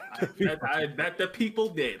saying. I bet the people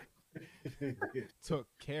did. Took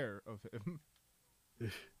care of him.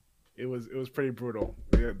 It was pretty brutal.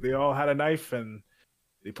 They all had a knife, and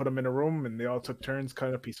they put him in a room, and they all took turns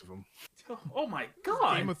cutting a piece of him. Oh my Game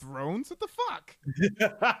god. of Thrones? What the fuck?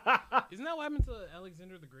 Isn't that what happened to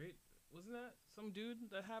Alexander the Great? Wasn't that some dude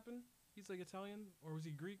that happened? He's like Italian, or was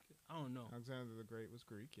he Greek? I don't know. Alexander the Great was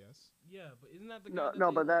Greek, yes. Yeah, but isn't that the guy? No, that no,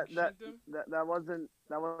 they, but like, shanked him?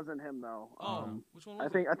 that wasn't him though. Oh, which one was I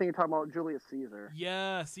it? think you're talking about Julius Caesar.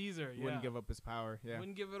 Yeah, Caesar. He Yeah. wouldn't give up his power. Yeah.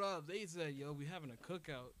 Wouldn't give it up. They said, "Yo, we having a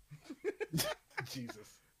cookout."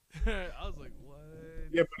 Jesus. I was like, "What?"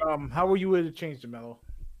 Yeah, but how were you able to change the mellow?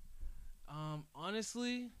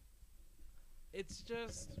 Honestly, it's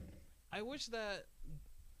just I wish that.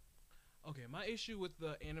 Okay, my issue with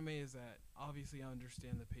the anime is that obviously I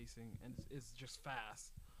understand the pacing and it's just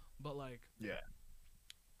fast, but like, Yeah.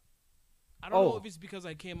 I don't know Oh. if it's because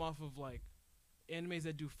I came off of like animes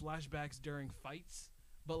that do flashbacks during fights,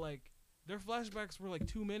 but like their flashbacks were like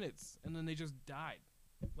 2 minutes and then they just died.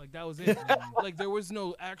 Like that was it. Like there was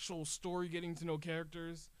no actual story getting to know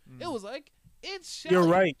characters. It was like it's Shelly. You're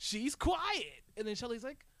right. She's quiet, and then Shelly's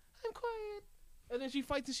like, "I'm quiet," and then she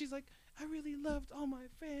fights and she's like, "I really loved all my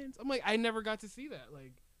friends." I'm like, I never got to see that.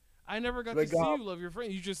 Like, I never got Like, to see you love your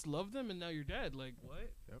friend. You just love them, and now you're dead. Like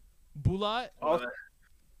what? Yep. Bulat. Oh,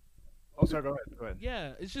 sorry. Go ahead.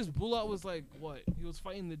 Yeah, it's just Bulat was like what? He was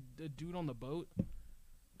fighting the dude on the boat,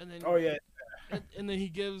 and then Oh yeah. and then he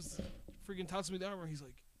gives freaking Tatsumi the armor. He's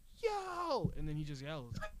like, "Yo!" And then he just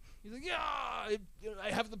yells. He's like, "Yeah,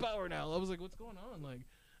 I have the power now." I was like, "What's going on?" Like,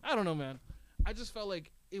 I don't know, man. I just felt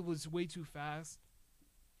like it was way too fast.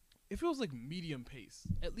 If it was like medium pace,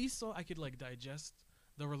 at least so I could like digest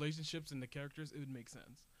the relationships and the characters, it would make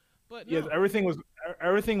sense. But no. Yes,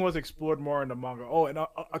 everything was explored more in the manga. Oh, and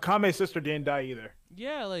Akame's sister didn't die either.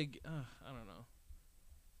 Yeah, like I don't know.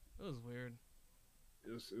 It was weird.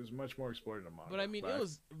 It was much more explored in the manga. But I mean, it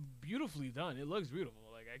was beautifully done. It looks beautiful.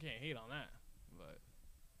 Like I can't hate on that. But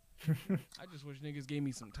I just wish niggas gave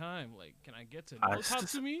me some time. Like, can I get to know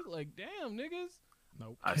Tatsumi? Like, damn, niggas.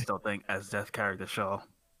 Nope. I still think as Death character show.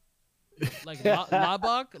 Like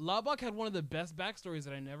Labak had one of the best backstories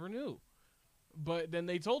that I never knew. But then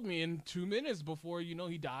they told me in 2 minutes before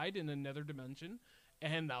he died in another dimension,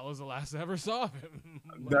 and that was the last I ever saw of him.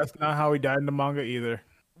 Like, That's not how he died in the manga either.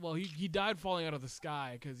 well, he died falling out of the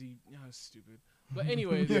sky because he was stupid. But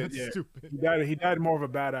anyways, Yeah, yeah. it's stupid. He died more of a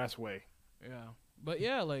badass way. But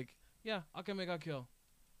yeah, like Akame got killed.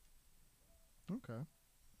 Okay.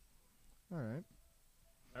 All right.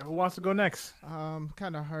 Who wants to go next?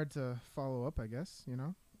 Kind of hard to follow up, I guess.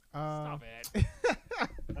 Stop it.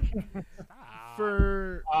 Stop.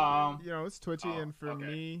 For Um, it's twitchy, oh, and for okay.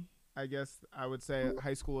 me, I guess I would say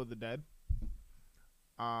High School of the Dead.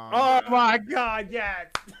 Oh my God, yes.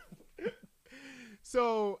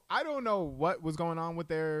 So I don't know what was going on with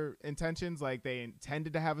their intentions. Like they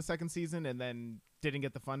intended to have a second season and then didn't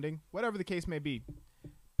get the funding. Whatever the case may be,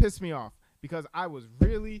 pissed me off because I was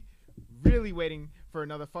really, really waiting for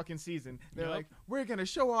another fucking season. They're Yep. like, we're gonna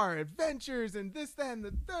show our adventures and this, that, and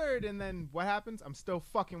the third, and then what happens? I'm still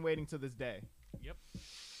fucking waiting to this day. Yep.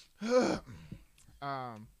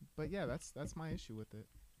 But yeah, that's my issue with it.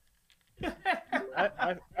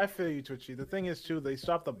 I feel you, Twitchy. The thing is too, they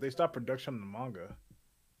stopped production on the manga.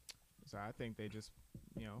 So I think they just,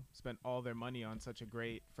 spent all their money on such a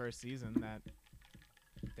great first season that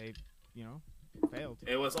they, failed.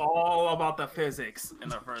 it was all about the physics in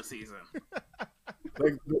the first season.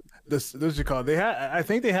 Like this you call it. They had. I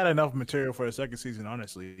think they had enough material for a second season.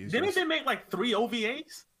 Honestly, It's Didn't just- they make like 3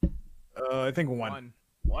 OVAs? I think one.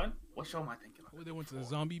 One? What show am I thinking of? Oh, they went to the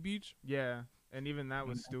zombie beach. Yeah, and even that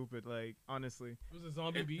was stupid. Like honestly, It was a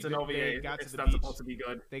zombie beach. It's an They OVA. got to It's the not beach. supposed to be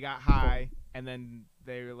good. they got high, and then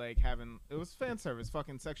they were like having it was fan service,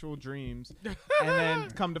 fucking sexual dreams, and then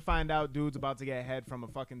come to find out, dude's about to get head from a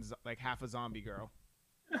fucking like half a zombie girl.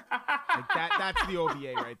 Like that's the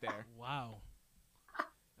OVA right there. Wow.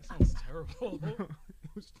 That sounds terrible.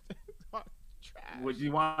 It was trash. Would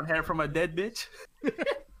you want hair from a dead bitch?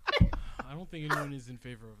 I don't think anyone is in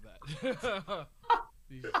favor of that.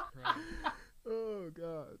 Jesus Christ. Oh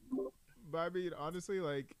god. But I mean, honestly,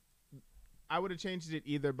 like, I would have changed it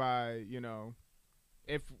either by,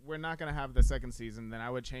 if we're not gonna have the second season, then I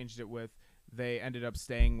would change it with they ended up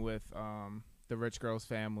staying with the rich girl's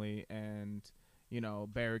family and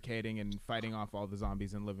barricading and fighting off all the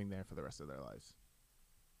zombies and living there for the rest of their lives.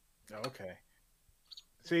 Okay.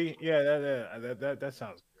 See, yeah, that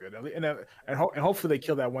sounds good. And hopefully they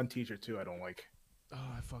kill that one teacher too. I don't like. Oh,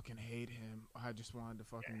 I fucking hate him. I just wanted to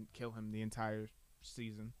fucking kill him the entire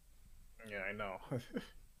season. Yeah, I know.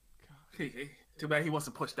 Too bad he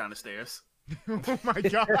wasn't pushed down the stairs. Oh my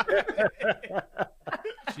god.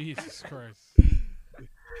 Jesus Christ.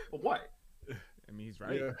 What? I mean, he's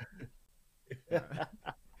right. Yeah.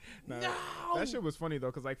 No, No! that shit was funny though,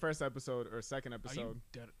 because like first episode or second Are you episode,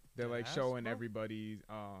 dead? they're like deadass, showing bro? everybody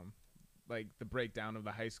like the breakdown of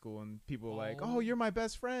the high school, and people are like, Oh. oh, you're my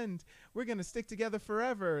best friend, we're gonna stick together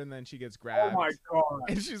forever, and then she gets Oh grabbed my god.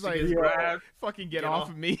 and she's She like, gets grabbed. fucking get Get off off.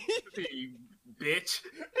 of me. You bitch.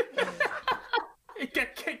 He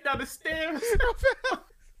got kicked down the stairs.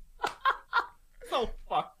 So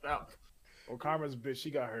fucked up. Well, Karma's bitch.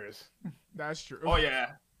 She got hers. That's true. Oh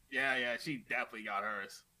yeah. Yeah, she definitely got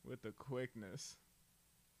hers. With the quickness.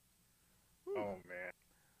 Oh man.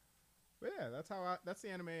 But yeah, that's the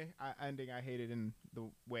anime ending I hated in the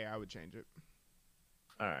way I would change it.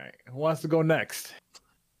 All right. Who wants to go next?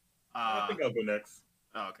 I think I'll go next.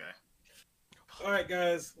 Okay. All right,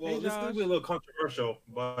 guys. Well, Hey, this is gonna Josh. be a little controversial,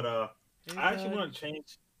 but Hey, I actually Dad. want to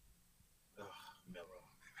change. Ugh, Mellow.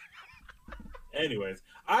 Anyways,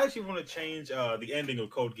 I actually want to change the ending of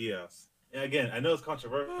Code Geass. And again, I know it's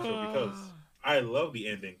controversial because I love the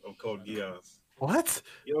ending of Code Geass. What?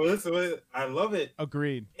 Listen, I love it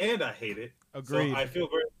Agreed. and I hate it. Agreed. So I feel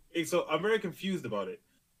so I'm very confused about it.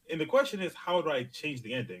 And the question is, how do I change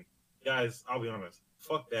the ending? Guys, I'll be honest.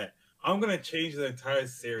 Fuck that. I'm gonna change the entire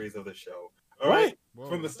series of the show. All right. Whoa.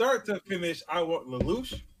 From the start to finish, I want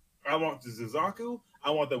Lelouch, I want the Suzaku, I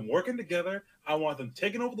want them working together, I want them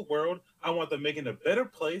taking over the world, I want them making a better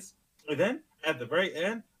place, and then at the very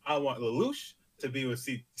end, I want Lelouch to be with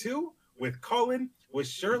C2, with Colin, with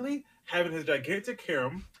Shirley, having his gigantic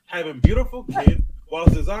harem, having beautiful kids, while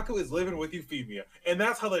Suzaku is living with Euphemia. And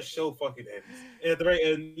that's how the show fucking ends. And at the very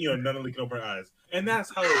end, Nunali can open her eyes. And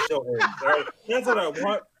that's how the show ends. All right? That's what I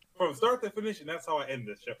want from start to finish, and that's how I end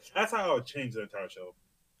this show. That's how I would change the entire show.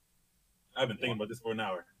 I've been thinking about this for an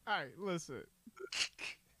hour. All right, listen.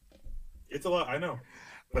 It's a lot, I know.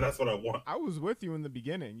 But that's what I want. I was with you in the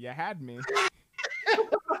beginning. You had me.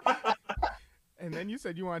 And then you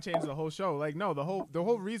said you want to change the whole show. Like, no, the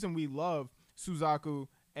whole reason we love Suzaku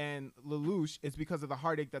and Lelouch is because of the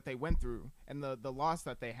heartache that they went through and the loss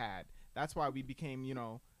that they had. That's why we became,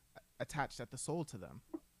 attached at the soul to them.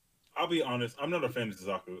 I'll be honest, I'm not a fan of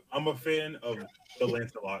Suzaku. I'm a fan of the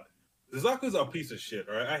Lancelot. Suzaku's a piece of shit,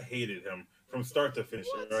 all right? I hated him from start to finish,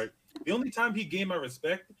 all right? The only time he gained my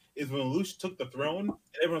respect is when Lelouch took the throne, and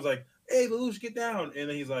everyone's like, hey, Lelouch, get down. And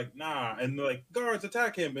then he's like, nah. And they're like, guards,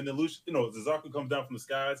 attack him. And then Lelouch, Suzaku comes down from the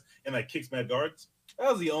skies and, kicks mad guards. That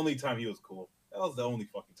was the only time he was cool. That was the only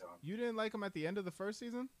fucking time. You didn't like him at the end of the first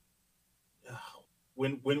season?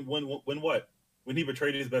 When what? When he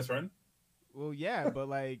betrayed his best friend? Well, yeah, but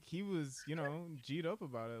like he was, G'd up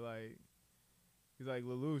about it. Like he's like,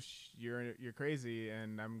 Lelouch, you're crazy,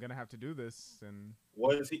 and I'm gonna have to do this. And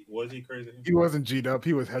Was he crazy? He wasn't G'd up.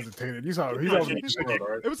 He was hesitated. You saw. He's Not over. shit, all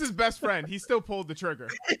right. it was his best friend. He still pulled the trigger.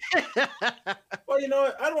 Well, you know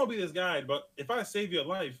what? I don't want to be this guy, but if I save your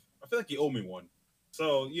life, I feel like you owe me one.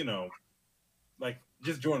 So, like,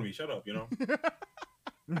 just join me. Shut up,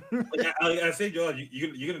 Like, I saved your life.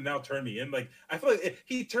 You're gonna now turn me in. Like, I feel like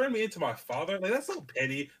he turned me into my father. Like, that's so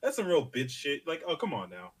petty. That's some real bitch shit. Like, oh, come on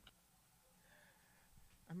now.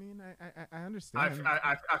 I mean, I understand.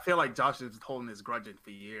 I feel like Josh has been holding his grudge in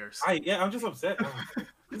for years. I'm just upset.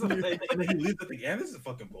 He's upset. And then he leaves at the end. This is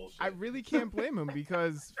fucking bullshit. I really can't blame him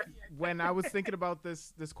because when I was thinking about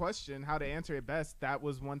this question, how to answer it best, that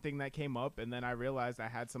was one thing that came up, and then I realized I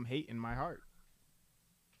had some hate in my heart.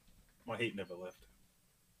 My hate never left.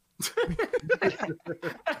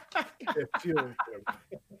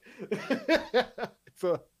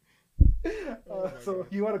 So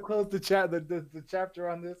you want to close the chapter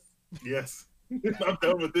on this? Yes. I'm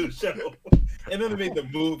done with this show. And then they made the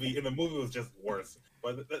movie, and the movie was just worse.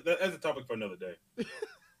 But that's a topic for another day.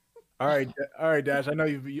 All right, Dash. I know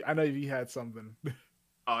you had something.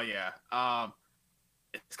 Oh yeah.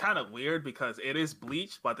 It's kind of weird because it is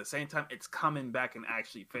Bleach, but at the same time, it's coming back and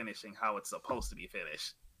actually finishing how it's supposed to be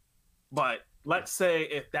finished. But let's say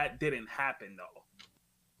if that didn't happen, though,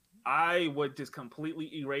 I would just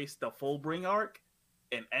completely erase the Fullbring arc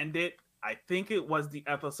and end it. I think it was the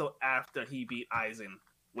episode after he beat Aizen,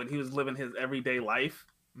 when he was living his everyday life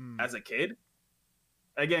as a kid.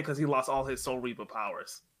 Again, because he lost all his Soul Reaper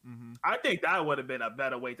powers. Mm-hmm. I think that would have been a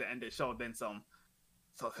better way to end the show than some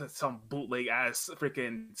bootleg ass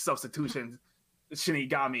freaking substitution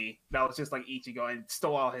Shinigami that was just like Ichigo and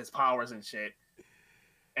stole all his powers and shit.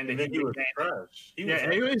 And then he was trash. He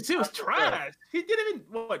was trash. He didn't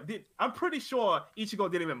even I'm pretty sure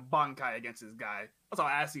Ichigo didn't even Bankai against this guy. That's how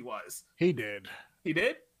ass he was. He did. He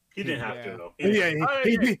did? He didn't have to though.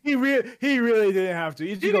 He really didn't have to.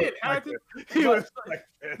 He didn't have to. He was like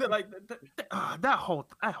that whole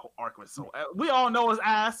arc was so. We all know his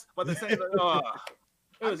ass, but the same.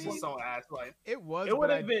 It was just so ass. Like it was. It would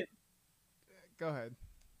have been. Go ahead.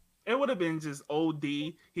 It would have been just OD.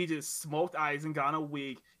 He just smoked Aizen, gone a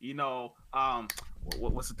week.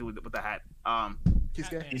 What's the dude with the hat?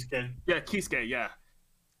 Kisuke. Yeah, Kisuke. Yeah,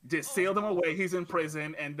 just sealed him away. He's in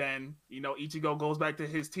prison, and then Ichigo goes back to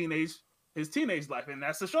his teenage life, and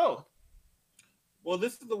that's the show. Well,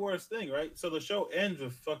 this is the worst thing, right? So the show ends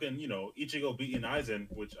with fucking, Ichigo beating Aizen,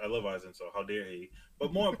 which I love Aizen, so how dare he?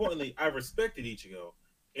 But more importantly, I respected Ichigo.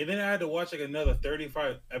 And then I had to watch like another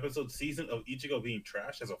 35 episode season of Ichigo being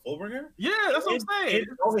trash as a Fullbringer. Yeah, that's what I'm saying.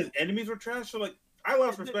 And all his enemies were trash, so like I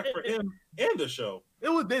lost respect for him and the show. It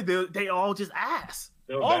was they all just ass.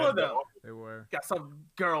 All bad. of them. They were. Got some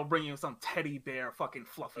girl bringing some teddy bear fucking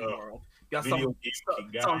fluffy world. Got Video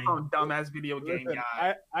some dumbass video game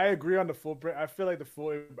guy. I agree on the Fullbring. I feel like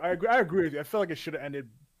I agree with you. I feel like it should have ended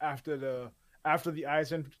after the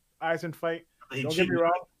Aizen fight. Don't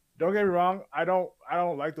get me wrong. I don't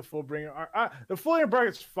like the Fullbringer. The Fullbringer arc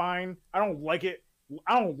is fine. I don't like it,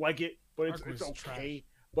 but it's okay.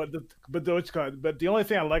 But the only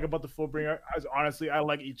thing I like about the Fullbringer is honestly I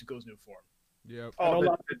like Ichigo's new form. Yep.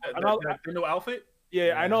 The new outfit.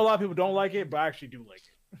 Yeah, I know a lot of people don't like it, but I actually do like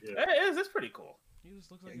it. Yeah. It is. It's pretty cool. He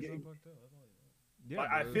just looks like he's unbugged up. That's all he does. Yeah,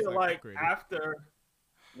 But I it was, feel like upgraded. after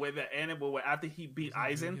with the anime, after he beat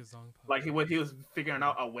He's doing Aizen, his own like podcast. when he was figuring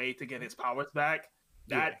out a way to get his powers back.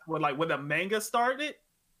 That when the manga started,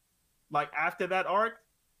 like after that arc,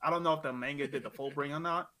 I don't know if the manga did the Fullbring or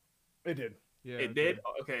not. It did. Yeah, It did.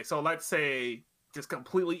 Okay, so let's say just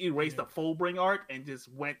completely erased the Fullbring arc and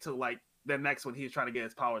just went to like the next one. He was trying to get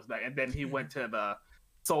his powers back, and then he went to the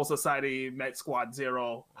Soul Society, met Squad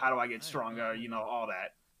Zero. How do I get stronger? All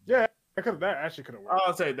that. Yeah, that actually could have worked.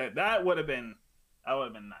 I'll say that would have been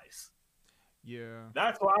nice. Yeah.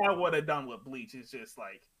 That's what I would have done with Bleach. It's just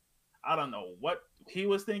like I don't know what he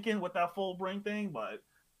was thinking with that Fullbring thing, but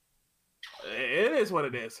it is what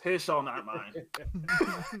it is. His show, not mine.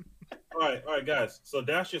 All right, guys. So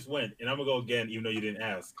Dash just went, and I'm gonna go again, even though you didn't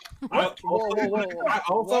ask. Whoa.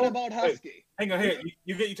 What about Husky? Hang on, here.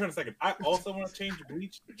 You get your turn in a second. I also want to change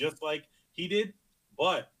Bleach, just like he did,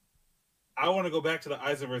 but I want to go back to the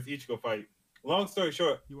Aizen versus Ichigo fight. Long story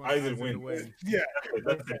short, You want Aizen Aizen to wins. win. Yeah,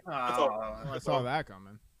 that's it. That's all. Oh, I saw that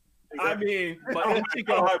coming. I mean, but I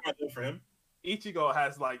Ichigo, have my vote for him. Ichigo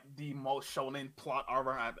has like the most shonen plot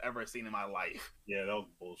armor I've ever seen in my life. Yeah, that was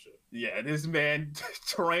bullshit. Yeah, this man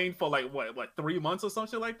trained for like what 3 months or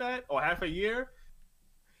something like that, or half a year,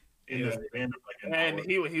 In this band of like an and hour.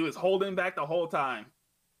 he was holding back the whole time.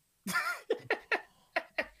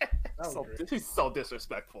 was So, great. he's so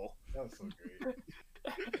disrespectful. That was so great.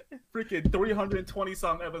 Freaking 320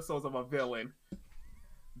 some episodes of a villain.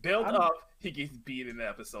 Build up, he gets beat in the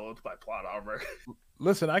episode by plot armor.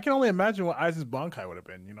 Listen, I can only imagine what Isis Bankai would have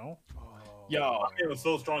been, you know. Yo, It was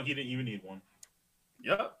so strong he didn't even need one.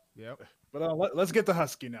 yep. Yep. But let's get to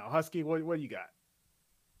Husky now. Husky, what do you got?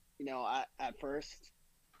 You know, at first,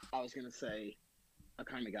 I was gonna say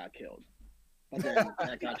Akami got killed, but then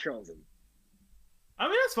that got chosen. I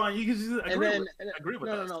mean, that's fine. You can just agree with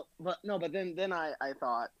us. But then I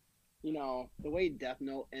thought, you know, the way Death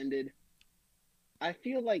Note ended, I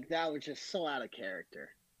feel like that was just so out of character.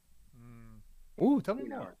 Ooh, tell me You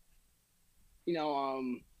know, more. you know,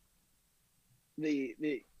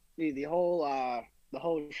 the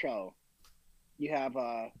whole show, you have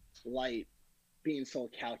Light being so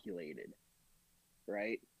calculated,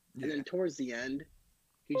 right? Yeah. And then towards the end,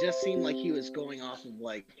 he just seemed like he was going off of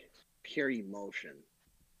like pure emotion,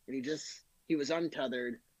 and he was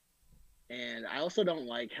untethered. And I also don't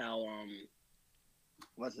like how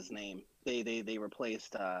what's his name? They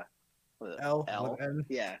replaced with L L. with N.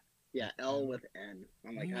 Yeah, L with N.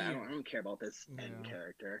 I'm like, I Yeah. don't care about this N Yeah.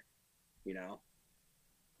 character, you know.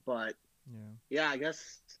 But Yeah. yeah, I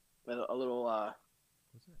guess a little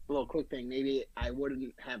quick thing. Maybe I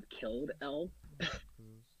wouldn't have killed L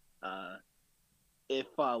if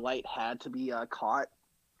Light had to be caught.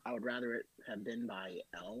 I would rather it have been by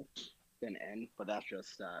L than N. But that's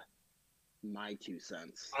just my 2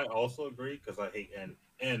 cents. I also agree because I hate N,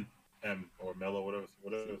 M, or Mellow, whatever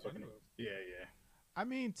it's fucking. Yeah, yeah. I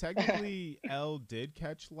mean, technically, L did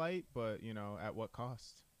catch Light, but you know, at what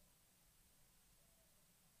cost?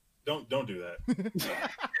 Don't do that.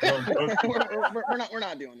 we're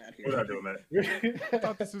not doing that here. We're not doing that. I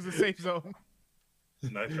thought this was a safe zone.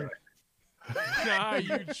 Nice try. Nah,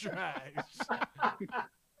 you trash.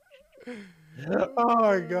 Oh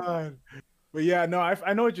my god. But yeah, no,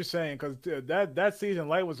 I know what you're saying because that season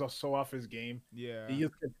Light was so off his game. Yeah. He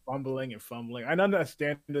just kept fumbling and fumbling. I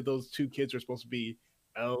understand that those two kids are supposed to be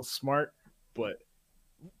L smart, but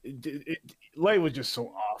Light was just so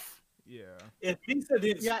off. Yeah. If Lisa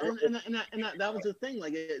didn't, Yeah, and that was the thing.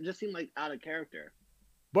 Like, it just seemed like out of character.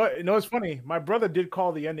 But you know, it's funny. My brother did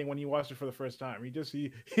call the ending when he watched it for the first time.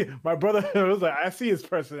 My brother was like, I see his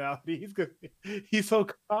personality. He's good. He's so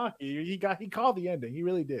cocky. He called the ending. He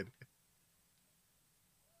really did.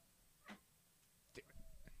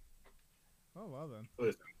 Oh well then.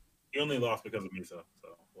 listen, he only lost because of Misa,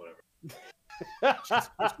 so whatever.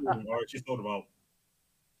 She told him out.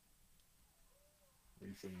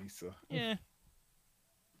 Misa. Yeah.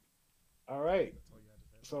 All right.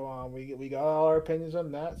 So we got all our opinions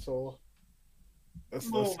on that. So let's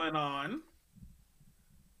Moving on.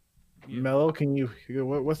 Mello, can you?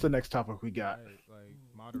 What's the next topic we got? Right, like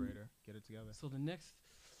moderator, get it together. So the next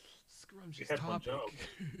scrumptious had one topic,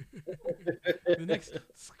 the next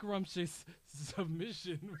scrumptious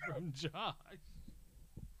submission from Josh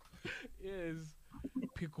is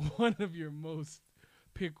pick one,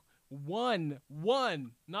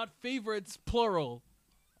 not favorites plural.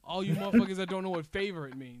 All you motherfuckers that don't know what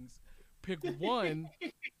favorite means, pick one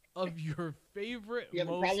of your favorite You have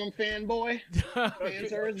a most problem, fanboy?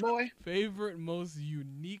 Fanservice boy? favorite most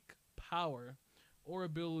unique power or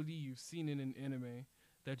ability you've seen in an anime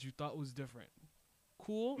that you thought was different.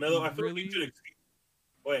 Cool. Mello, I feel like you should.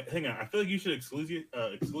 Wait, hang on. I feel like you should exclude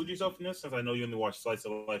yourself from this since I know you only watch slice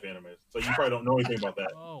of life animes, so you probably don't know anything about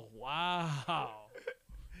that. Oh wow,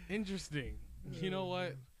 interesting. You know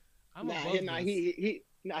what? I'm Nah, above this.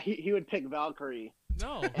 he would pick Valkyrie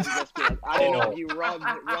No, and just be like, I didn't know if you rubbed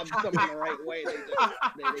someone the right way,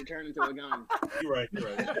 they turn into a gun. You're right.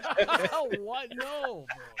 what? No,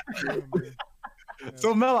 bro.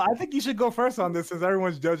 So Mello, I think you should go first on this since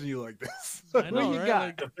everyone's judging you like this. I know, What you right? got?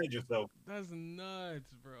 Like, Defend yourself. that's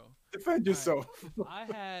nuts, bro. Defend yourself. I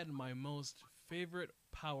had my most favorite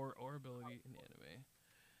power or ability in anime,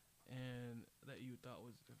 and that you thought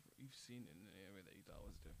was different. You've seen in an anime that you thought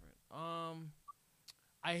was different.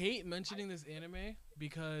 I hate mentioning this anime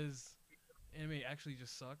because anime actually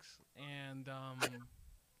just sucks, and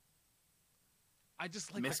I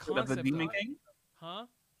just like Mister the of concept. the Demon of it. King? Huh?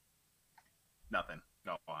 Nothing.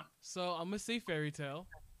 Go on. So I'm gonna say Fairy Tail,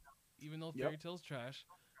 even though Yep. Fairy Tail's trash,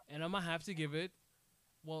 and I'm gonna have to give it,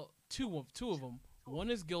 well, two of them. One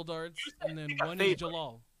is Gildarts, and then one is favorite.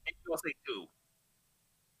 Jalal. You'll say two.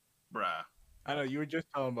 Bruh. I know you were just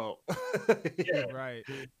talking about. Yeah. Right.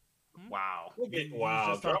 Wow. Wow.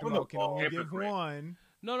 Just talking Dropping the about can ball. only give Hypocrite. one.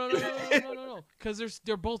 No. Because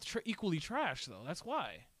they're both equally trash though. That's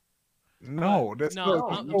why. No, that's No,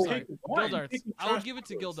 not- I'm no, sorry. one. Gildarts. Taking I would trash give it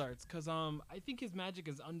to photos. Gildarts because I think his magic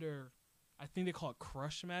is under. I think they call it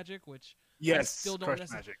crush magic, which Yes, still don't crush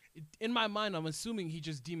necess- magic. in my mind, I'm assuming he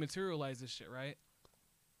just dematerializes shit, right?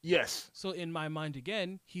 Yes. So in my mind,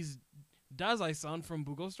 again, he's Dazai-san from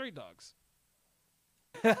Bugo Stray Dogs.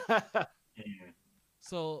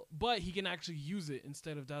 So, but he can actually use it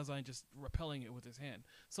instead of Dazai just repelling it with his hand.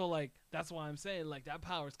 So, like, that's why I'm saying, like, that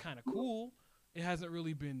power is kind of cool. It hasn't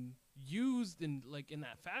really been used in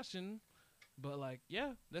that fashion, but like,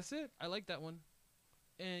 yeah, that's it. I like that one,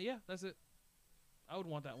 and yeah, that's it. I would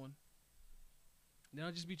want that one. Then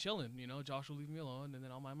I'll just be chilling, you know. Josh will leave me alone, and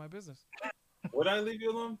then I'll mind my business. Would I leave you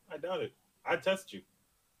alone? I doubt it. I'd test you.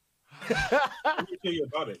 Let me tell you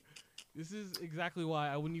about it. This is exactly why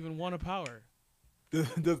I wouldn't even want a power.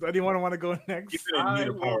 Does anyone want to go next? You didn't need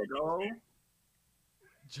a power. go.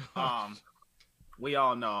 Josh. We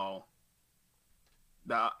all know.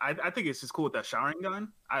 I think it's just cool with the Sharingan.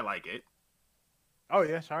 I like it. Oh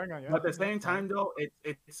yeah, Sharingan. Yeah. But at the same time, though,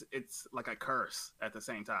 it's like a curse at the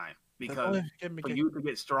same time because for you to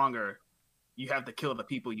get stronger, you have to kill the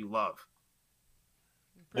people you love.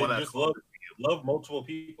 They just love multiple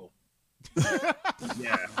people.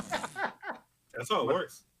 Yeah, That's how it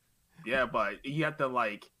works. yeah, but you have to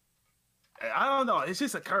like. I don't know. It's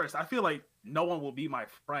just a curse. I feel like no one will be my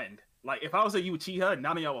friend. Like if I was a Uchiha,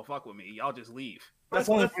 none of y'all will fuck with me. Y'all just leave. That's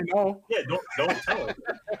only if we know. Yeah, don't tell it.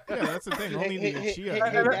 Yeah, that's the thing. Only the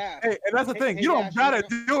Uchiha. Hey, and that's the thing. You don't gotta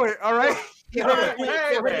do it. All right. Wait, you gotta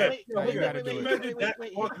do it. Imagine that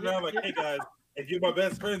walking around like, hey guys, if you're my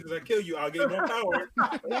best friends and I kill you, I'll get more power.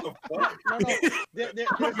 What the fuck?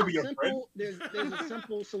 No. There's a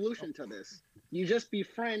simple solution to this. You just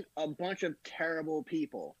befriend a bunch of terrible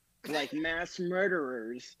people, like mass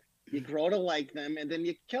murderers. You grow to like them, and then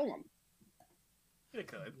you kill them. It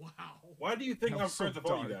could. Wow. Why do you think That I'm was so friends with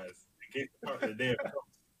all you dark. guys? In case the day comes.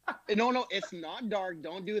 No, it's not dark.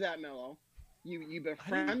 Don't do that, Mello. You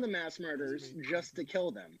befriend the mass murderers just to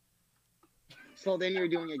kill them. So then you're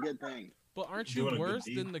doing a good thing. But aren't Doing you a good worse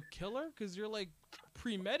deed. than the killer? Because you're like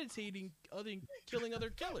premeditating killing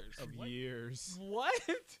other killers. Of What? years. What?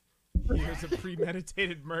 Years of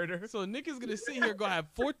premeditated murder. So Nick is gonna sit here, go have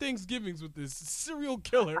 4 Thanksgivings with this serial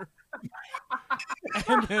killer,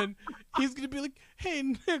 and then he's gonna be like, "Hey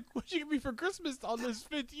Nick, what'd you get me for Christmas on this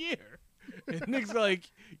 5th year?" And Nick's like,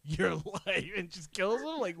 "Your life," and just kills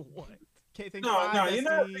him. Like what? Okay, thank No, you. you're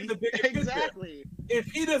not seeing the bigger picture. Exactly. If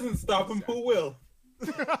he doesn't stop him, who will?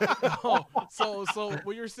 Oh, so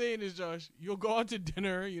what you're saying is, Josh, you'll go out to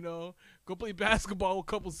dinner, you know, go play basketball with a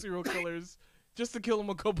couple serial killers, just to kill them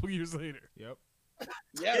a couple years later. Yep.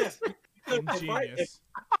 Yes. Ingenious.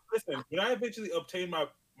 Listen, when I eventually obtain my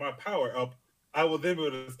power up, I will then be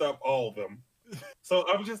able to stop all of them. So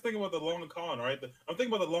I'm just thinking about the long con, right? I'm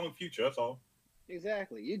thinking about the long future. That's all.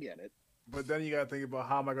 Exactly. You get it. But then you gotta think about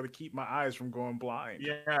how am I gonna keep my eyes from going blind?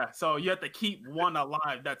 Yeah, so you have to keep one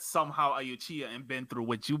alive that's somehow a Uchiha and been through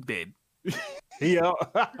what you did. Yeah.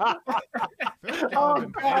 Oh,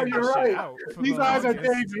 God, you're right. These eyes are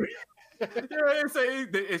dangerous. Yeah,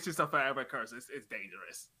 it's just a forever curse. It's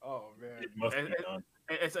dangerous. Oh man. It must be done.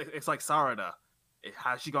 It's like Sarada.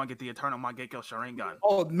 How's she gonna get the Eternal Mangekyo Sharingan?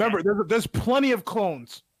 Oh, remember, there's plenty of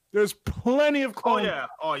clones. There's plenty of Oh clones. yeah.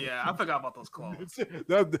 I forgot about those clones.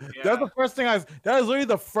 That's the first thing that is literally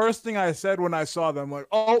the first thing I said when I saw them. Like,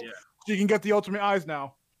 oh, Yeah. she can get the ultimate eyes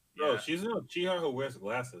now. Bro, Yeah. she's an Uchiha who wears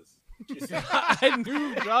glasses. I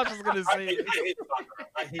knew Josh was gonna I say hate, it. I hate Sakura.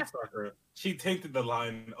 I hate Sakura. She tainted the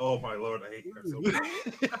line. Oh my lord, I hate her so much.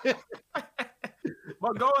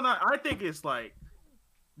 But going on, I think it's like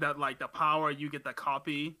that. Like the power you get to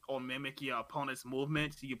copy or mimic your opponent's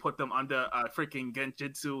movements. You put them under a freaking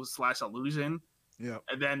genjutsu / illusion. Yeah.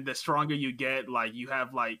 And then the stronger you get, like you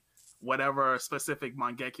have like whatever specific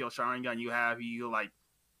Mangekyo Sharingan you have, you like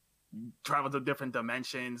travel to different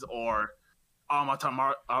dimensions or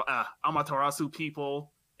Amaterasu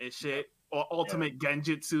people and shit, or ultimate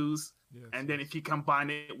genjutsus. Yes, And then yes. if you combine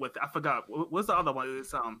it with, I forgot, what's the other one?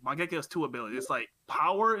 It's Mangekyo has 2 abilities. It's like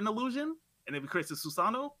power and illusion, and then it creates a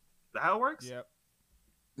Susanoo. Is that how it works? Yep.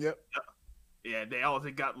 Yep. Yeah, they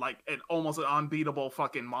also got like almost an unbeatable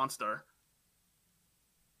fucking monster.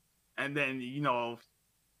 And then, you know,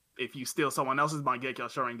 if you steal someone else's Mangekyo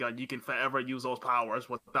Sharingan, you can forever use those powers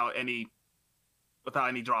without any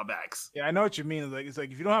drawbacks. Yeah, I know what you mean. Like, it's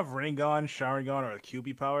like if you don't have Rinnegan, Sharingan, or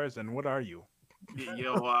QB powers, then what are you?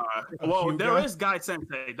 Well, there Hyuga? is Guy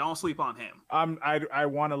Sensei. Don't sleep on him. I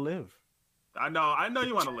want to live. I know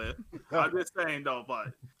you want to live. I'm just saying though, but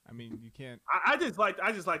I mean, you can't. I just like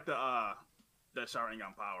the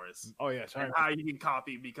Sharingan powers. Oh yeah, sorry. And how you can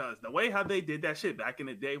copy, because the way how they did that shit back in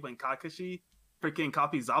the day when Kakashi freaking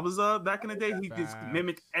copied Zabuza back in the day, he just Facts.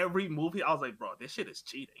 mimicked every movie. I was like, bro, this shit is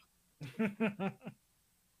cheating.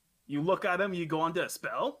 You look at him, you go under a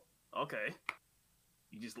spell. Okay,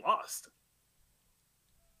 you just lost.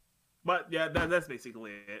 But yeah, that's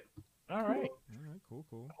basically it. All right. All right, cool.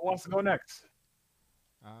 Who wants to go next?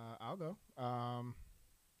 I'll go.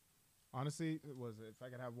 Honestly, if I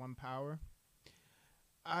could have one power,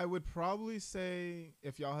 I would probably say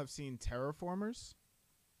if y'all have seen Terraformers.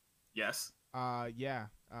 Yes. Yeah.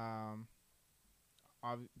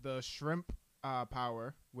 The shrimp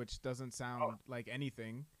power, which doesn't sound like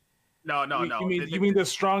anything. No. You mean the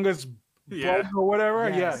strongest Yeah. bug or whatever?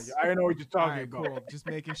 Yes. Yeah, I know what you're All talking right, about. cool. Just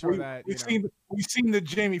making sure that We've seen the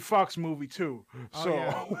Jamie Foxx movie too. Oh, So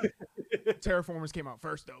yeah. Terraformers came out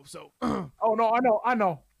first though. So oh no, I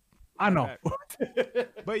know.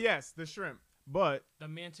 But yes, the shrimp. But The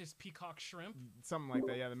mantis peacock shrimp. something like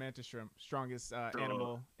that. Yeah, the mantis shrimp, strongest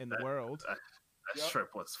animal in the world, That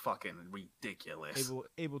shrimp was fucking ridiculous.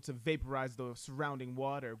 able to vaporize the surrounding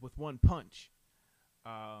water with one punch.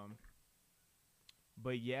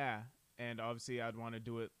 But yeah, and obviously I'd want to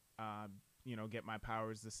do it. Get my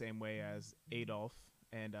powers the same way as Adolf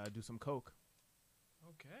and do some coke.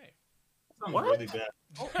 Okay. Sounds What? really bad.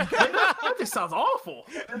 That just sounds awful.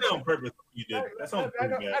 That's on purpose. You did. That sounds I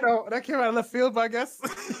pretty bad. know that came out of left field, but I guess.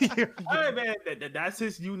 Hey man, that's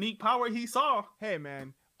his unique power he saw. Hey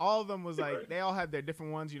man, all of them was like they all had their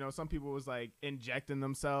different ones. Some people was like injecting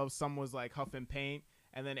themselves, some was like huffing paint,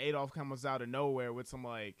 and then Adolf comes out of nowhere with some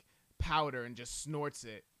like powder and just snorts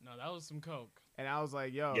it. No, that was some coke. And I was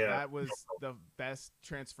like, yo, Yeah. that was the best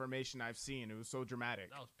transformation I've seen. It was so dramatic.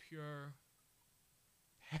 That was pure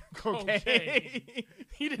Cocaine. cocaine.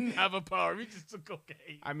 He didn't have a power. He just took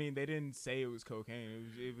cocaine. I mean, they didn't say it was cocaine.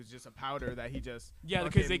 It was just a powder that he just Yeah,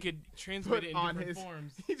 because they fucking could transmit put it in on different his-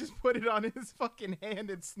 forms. He just put it on his fucking hand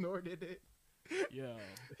and snorted it. Yeah.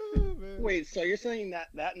 Oh, man. Wait, so you're saying that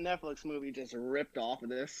Netflix movie just ripped off of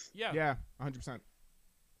this? Yeah. Yeah, 100%.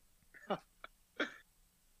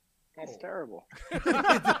 That's terrible.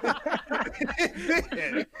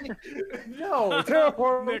 No,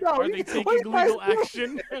 Terraform. Nick, No, are you- they taking what are you legal guys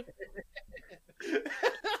action?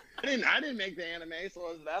 I didn't make the anime,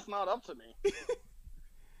 so that's not up to me.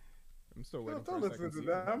 I'm still doing? waiting Don't for a listen second to season.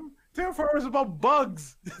 them. Terraform is about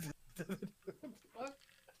bugs.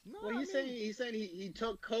 No, Well, I he's mean- saying he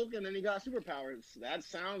took coke and then he got superpowers. That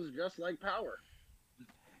sounds just like power.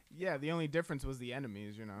 Yeah, the only difference was the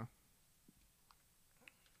enemies, In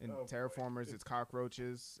Oh, boy. Terraformers, it's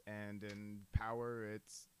cockroaches, and in Power,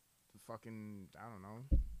 it's the fucking, I don't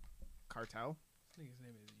know, cartel. This nigga's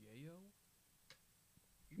name is Yayo.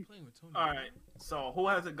 You playing with Tony? All right. So who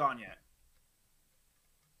hasn't gone yet?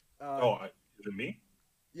 Is it me?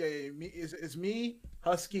 Yeah, me. It's me,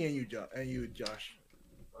 Husky, and you, Josh.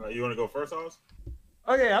 You want to go first, Oz?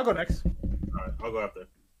 Oh yeah, I'll go next. All right, I'll go after.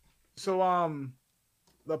 So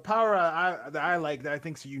the power that I like that I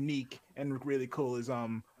think's unique and really cool is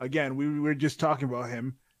again we were just talking about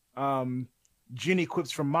him, Genie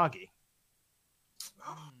quips from Magi,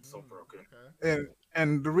 So broken.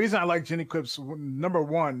 and the reason I like Genie quips, number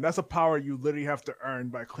one, that's a power you literally have to earn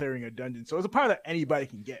by clearing a dungeon. So it's a power that anybody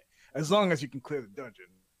can get as long as you can clear the dungeon.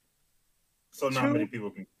 So not Two. many people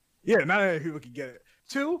can. Yeah, not many people can get it.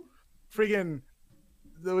 Two, friggin',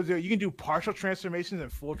 you can do partial transformations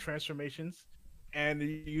and full transformations, and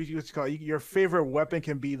your favorite weapon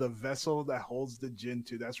can be the vessel that holds the Jin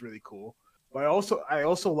too. That's really cool. But I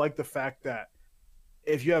also like the fact that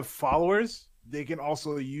if you have followers, they can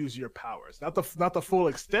also use your powers. Not the full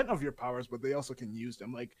extent of your powers, but they also can use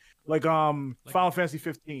them. Like Final Fantasy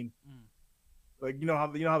 15. Like you know how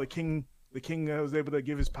the king was able to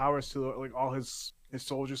give his powers to like all his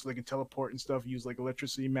soldiers so they can teleport and stuff, use like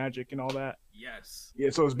electricity, magic, and all that. Yes. Yeah,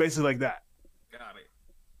 so it's basically like that. Got it.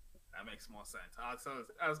 That makes more sense.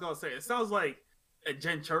 I was gonna say it sounds like a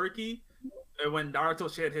Gen Cherokee when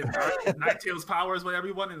Naruto shared his Nighttail's powers with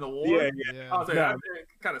everyone in the war. Yeah. I was like, Nah. it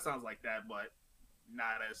kind of sounds like that, but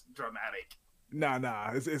not as dramatic.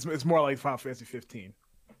 Nah. It's more like Final Fantasy 15.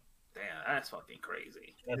 Damn, that's fucking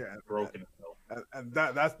crazy. That's Yeah. broken. And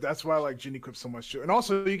that's why I like Genie Quip so much too. And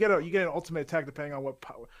also you get an ultimate attack depending on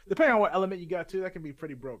what element you got too. That can be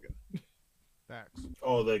pretty broken. Facts.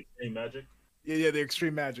 Oh, the extreme magic. Yeah, the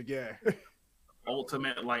extreme magic. Yeah.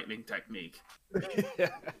 Ultimate lightning technique.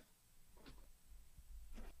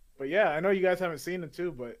 But yeah, I know you guys haven't seen it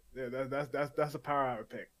too, but yeah, that's the power I would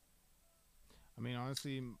pick. I mean,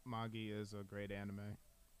 honestly, Magi is a great anime.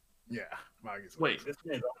 Yeah, Magi's Wait, This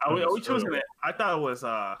man's are we choosing it? I thought it was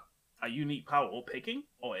a unique power we're picking.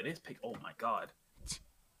 Oh, it is pick. Oh my god.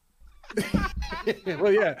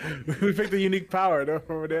 Well, yeah, we picked a unique power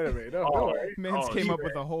from an anime. No, Oh, don't worry. Mans Oh, came up shit.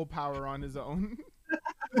 with a whole power on his own.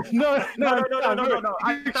 No. No.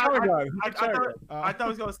 Keep Sharingan. Keep Sharingan. I thought he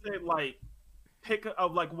was gonna say like pick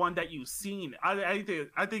of like one that you've seen. I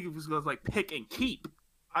think it was gonna like pick and keep.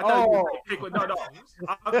 I thought it was like, pick. No.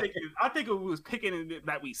 I think it was picking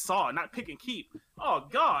that we saw, not pick and keep. Oh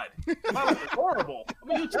God, that was horrible. I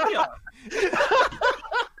mean, you tell ya.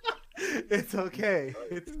 It's okay.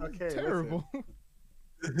 It's okay. Terrible.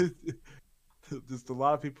 Listen. Just a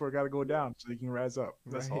lot of people are got to go down so you can rise up.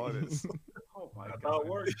 That's all it is. Oh my That's how it God.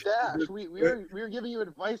 works. Dash, we were giving you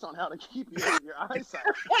advice on how to keep your eyesight.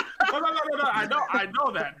 No. I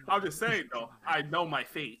know that. I'm just saying though. I know my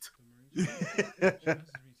fate.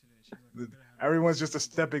 Everyone's just a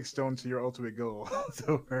stepping stone to your ultimate goal.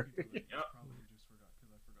 So, Yep.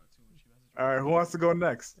 all right, who wants to go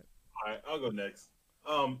next? All right, I'll go next.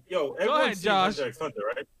 Yo, everyone's ahead, seen Josh. Hunter x Hunter,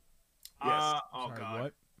 right? Yes. Oh Sorry, God.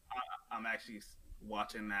 what? I'm actually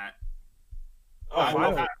watching that. Oh,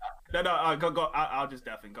 finally. No. Go. I'll just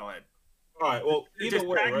definitely go ahead. All right. Well, either Just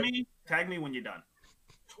way, tag right? me. Tag me when you're done.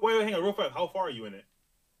 Wait, hang on, real fast. How far are you in it?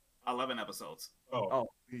 11 episodes. Oh,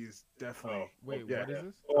 He's definitely. Wait, yeah. what is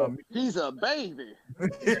this? oh, He's a baby.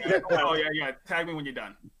 Oh yeah. Tag me when you're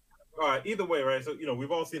done. all right. Either way, right? So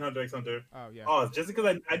we've all seen Hunter x Hunter. Oh yeah. Oh, just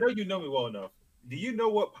because I know you know me well enough. Do you know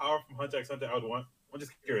what power from Hunter x Hunter I would want? I'm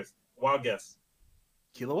just curious. Wild guess.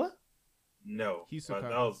 Killua? No. Hisoka.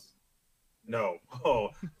 That was no. Oh,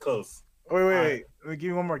 close. Wait. Let me give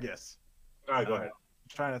you one more guess. All right, go ahead. I'm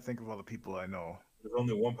trying to think of all the people I know. There's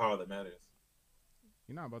only one power that matters.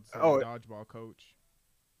 You're not about to say Oh. the dodgeball coach.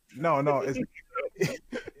 No.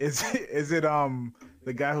 Is it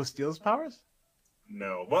the guy who steals powers?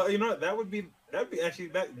 No. Well, you know what? That would be actually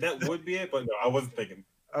that would be it. But no, I wasn't thinking.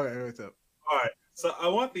 Okay, what's up? All right. So I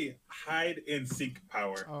want the hide and seek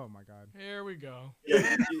power. Oh my God. Here we go.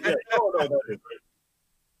 Yeah. Oh, no, that is right.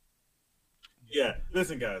 Yeah.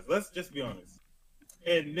 Listen, guys. Let's just be honest.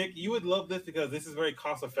 And Nick, you would love this because this is very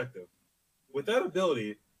cost effective. With that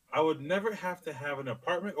ability, I would never have to have an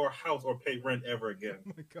apartment or house or pay rent ever again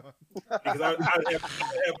Oh my God. because I'd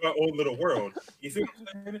have my own little world. You see what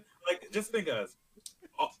I'm saying? Like, just think, guys.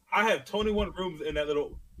 I have 21 rooms in that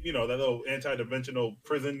little, that little anti-dimensional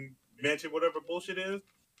prison mansion, whatever bullshit is.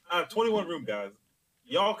 I have 21 rooms, guys.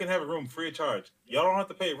 Y'all can have a room free of charge. Y'all don't have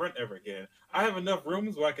to pay rent ever again. I have enough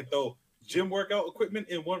rooms where I can throw gym workout equipment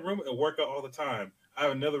in one room and work out all the time. I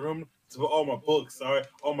have another room to put all my books,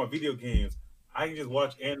 all my video games. I can just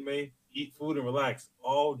watch anime, eat food, and relax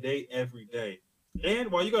all day, every day.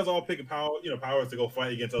 And while you guys all picking powers to go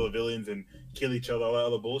fight against other villains and kill each other, all that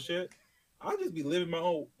other bullshit, I'll just be living my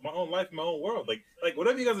own life, in my own world. Like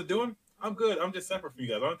whatever you guys are doing, I'm good. I'm just separate from you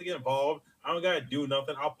guys. I don't have to get involved. I don't gotta do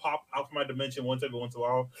nothing. I'll pop out from my dimension once every once in a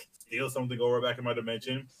while, steal something, go right back in my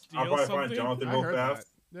dimension. I'll probably find Jonathan I real heard fast.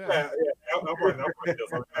 that. Yeah. I'll probably steal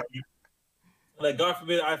something. Like, God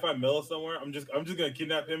forbid I find Melo somewhere, I'm just gonna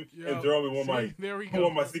kidnap him and throw him in there we one go.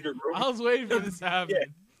 of my secret rooms. I was waiting for this to happen. Yeah.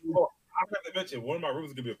 Well, I have to mention one of my rooms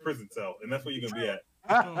is gonna be a prison cell, and that's where you're gonna be at.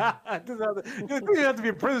 You have to be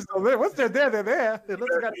a prison still there. Once they're there, they're there.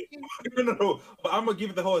 No. But I'm gonna give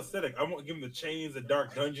it the whole aesthetic. I'm gonna give him the chains, the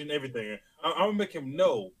dark dungeon, everything. I'm gonna make him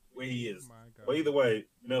know where he is. Oh my God. But either way,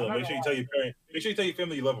 Melo, make sure you tell your parents, make sure you tell your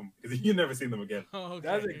family you love them, because you never seen them again. Okay.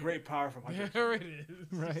 That's a great power from Hunter. There it is.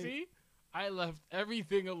 Right. See? I left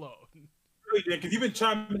everything alone. Because you've been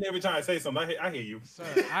chiming in every time I say something. I hear you. Sir,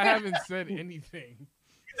 I haven't said anything. You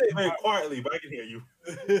say it very quietly, but I can hear you.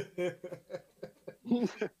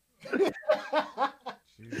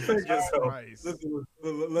 Jesus Just so- Christ.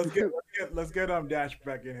 Let's get Dash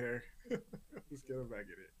back in here. Let's get him back in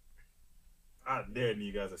here. I dare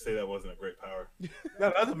you guys to say that wasn't a great power.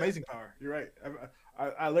 No, that's amazing power. You're right.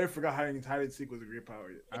 I literally forgot hide and seek was a great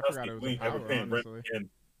power. I forgot it was we a ain't ever power, paying rent honestly. again.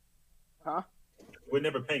 Huh? We're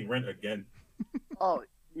never paying rent again. Oh,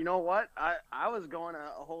 you know what? I was going a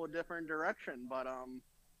whole different direction, but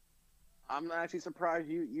I'm actually surprised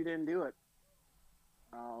you didn't do it.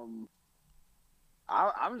 I'm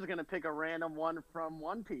just gonna pick a random one from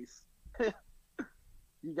One Piece.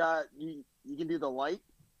 you can do the light.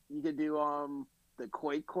 You could do the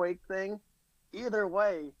quake thing. Either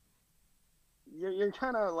way, you're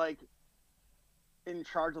kind of like in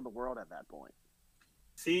charge of the world at that point.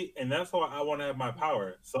 See, and that's why I want to have my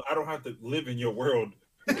power, so I don't have to live in your world.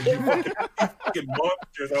 You fucking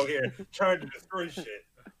monsters out here trying to destroy shit.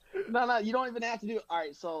 No, you don't even have to do. All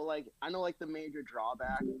right, so like I know like the major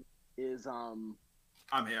drawback is I'm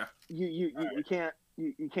here. you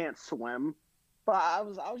can't swim. But I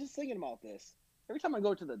was just thinking about this. Every time I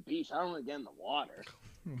go to the beach, I don't want to get in the water.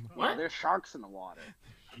 What? There's sharks in the water.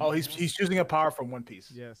 Oh, he's choosing a power from One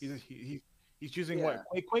Piece. Yes. He's choosing Yeah.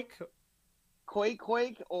 what? Quake?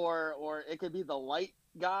 Quake, or it could be the light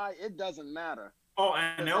guy. It doesn't matter. Oh,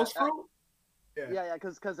 and Elsfruit? Yeah,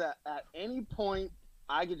 because at any point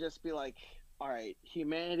I could just be like, all right,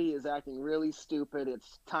 humanity is acting really stupid.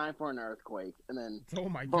 It's time for an earthquake, and then Oh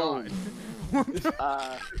my boom.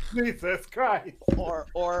 god. Jesus Christ.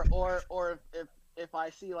 or if I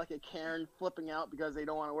see like a Karen flipping out because they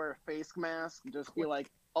don't want to wear a face mask, just be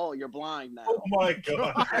like, oh, you're blind now. Oh my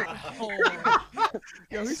god.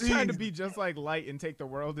 Yo, he's trying to be just like Light and take the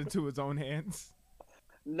world into his own hands.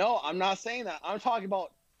 No, I'm not saying that. I'm talking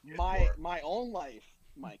about my own life,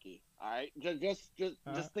 Mikey. All right,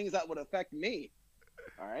 just things that would affect me.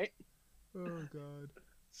 All right. Oh god.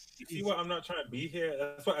 You see why I'm not trying to be here?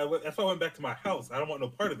 That's why I went back to my house. I don't want no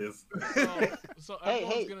part of this. So Hey,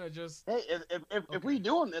 everyone's hey. gonna just. Hey, if we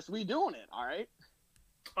doing this, we doing it. All right.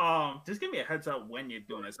 Just give me a heads up when you're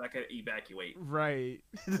doing this. So I can evacuate. Right.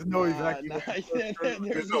 There's no Nah, evacuation.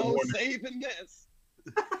 there's no no warning. saving this.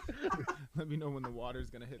 Let me know when the water's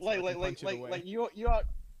gonna hit. So Like I can punch it away.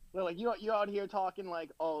 you out here talking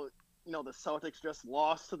like, oh, you know, the Celtics just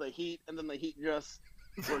lost to the Heat, and then the Heat just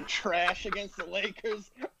were trash against the Lakers.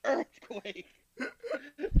 Earthquake.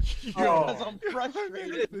 Because I'm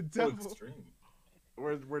frustrated. The So devil. extreme.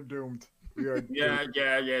 We're doomed. We are Yeah.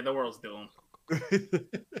 The world's doomed.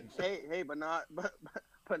 Hey, but not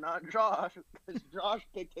Josh, because Josh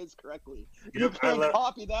picked his correctly. You Yep, I can't left.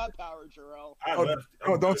 copy that power, Jarrell. I Oh, left.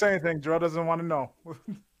 Oh, don't say anything. Joe doesn't want to know.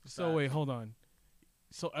 So wait, hold on.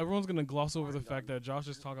 So everyone's gonna gloss over the fact that Josh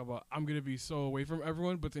is talking about I'm gonna be so away from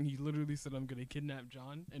everyone, but then he literally said I'm gonna kidnap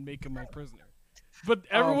John and make him my prisoner. But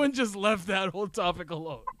everyone just left that whole topic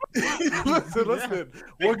alone. Listen.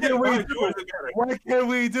 They What can't can we find do? Jordan together. What can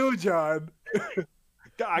we do, John?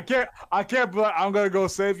 I can't. But I'm gonna go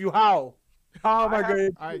save you. How? How am I going to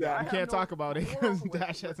do You that? can't talk about it because quarrel with-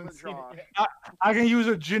 Dash hasn't with seen Josh. it yet. I can use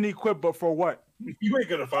a Ginny quip, but for what? You ain't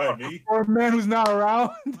gonna find me. For a man who's not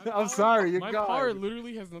around? My I'm sorry, you're My God. power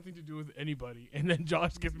literally has nothing to do with anybody, and then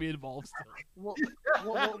Josh gets me involved still.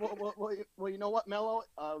 Well, you know what, Mello?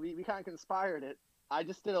 We kind of conspired it. I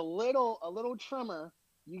just did a little trimmer.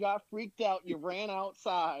 You got freaked out. You ran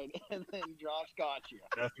outside, and then Josh got you.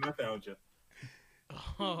 That's when I found you.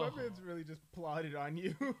 My man's really just plotted on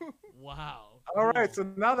you. Wow. All right, so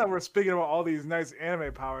now that we're speaking about all these nice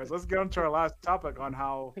anime powers, let's get on to our last topic on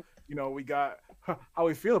how we got how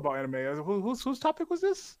we feel about anime. Whose topic was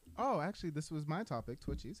this? Oh, actually, this was my topic.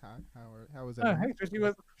 Twitchies, hi. How was Hey, it?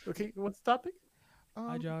 Tristy, okay, what's the topic?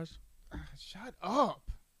 Hi, Josh. Shut up.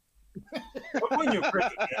 I'm putting you in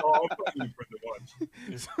prison, man. Oh, I'm putting you in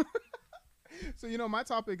prison. Watch. So, my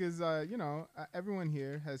topic is, everyone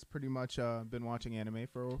here has pretty much been watching anime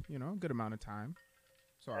for, a good amount of time.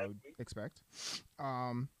 So I would expect.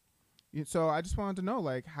 So I just wanted to know,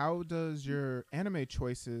 like, how does your anime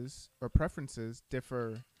choices or preferences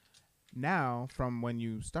differ now from when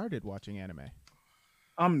you started watching anime?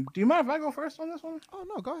 Do you mind if I go first on this one? Oh,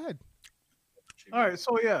 no, go ahead. All right,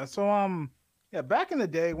 so back in the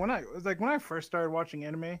day when I first started watching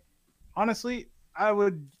anime, honestly, I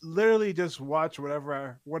would literally just watch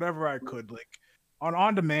whatever I could, like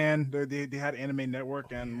on demand. They had Anime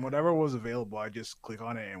Network, and whatever was available, I just click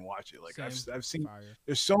on it and watch it. Like I've seen, Fire.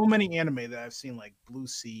 there's so many anime that I've seen, like Blue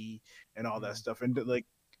Sea and all that stuff, and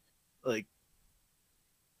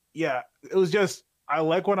yeah, it was just I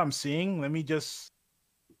like what I'm seeing. Let me just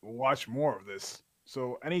watch more of this.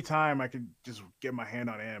 So anytime I could just get my hand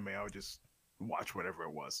on anime, I would just watch whatever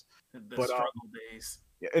it was. The But, struggle days.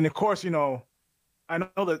 Yeah, and of course, I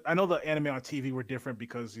know the anime on TV were different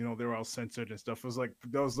because they were all censored and stuff. It was like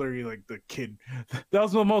that was literally like that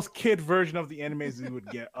was the most kid version of the animes you would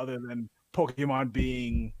get, other than Pokemon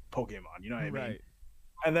being Pokemon. You know what I mean? Right.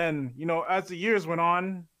 And then as the years went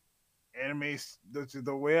on, anime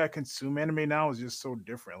the way I consume anime now is just so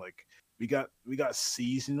different. Like we got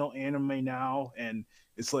seasonal anime now, and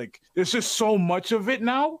it's like there's just so much of it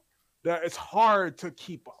now that it's hard to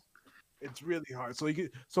keep up. It's really hard.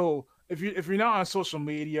 So if you're not on social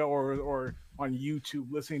media or on YouTube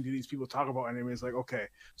listening to these people talk about anime, it's like, okay,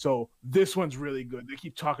 so this one's really good. They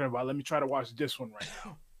keep talking about it. Let me try to watch this one right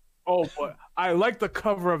now. Oh, but I like the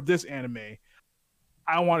cover of this anime.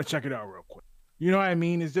 I want to check it out real quick. You know what I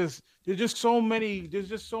mean? There's just so many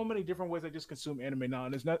different ways I just consume anime now,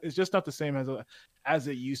 and it's just not the same as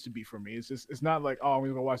it used to be for me. It's not like, oh, I'm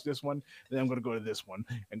gonna go watch this one, then I'm gonna go to this one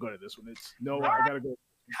and go to this one. It's no, I gotta go.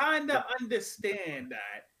 Kind of understand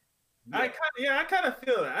that. I kind of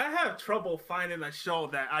feel that. I have trouble finding a show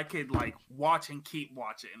that I could like watch and keep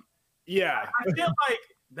watching. Yeah, I feel like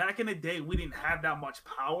back in the day we didn't have that much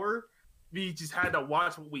power, we just had to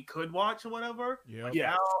watch what we could watch or whatever. Yep.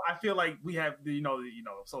 Yeah. Now I feel like we have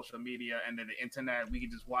social media and then the internet. We can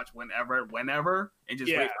just watch whenever, and just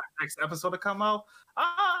wait for the next episode to come out.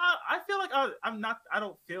 I feel like I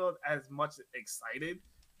don't feel as much excited.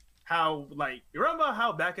 How like you remember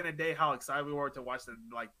how back in the day how excited we were to watch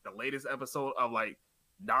the latest episode of like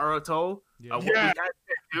Naruto Yeah. of what we had to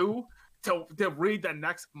do to read the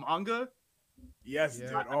next manga. Yes, Yeah,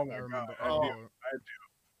 dude. Oh I my god. remember. I Oh. do.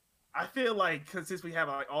 I feel like since we have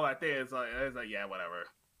like all that there, it's like yeah, whatever.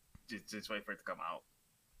 Just wait for it to come out.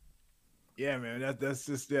 Yeah, man. That's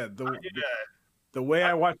just Yeah, the way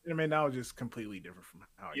I watch anime now is just completely different from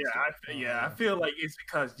how I used to. I feel like it's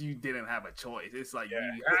because you didn't have a choice. It's like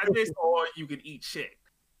Yeah. you had this or you could eat shit.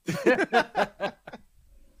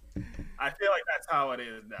 I feel like that's how it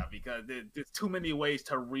is now because there's too many ways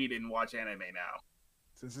to read and watch anime now.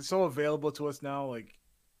 Since it's so available to us now, like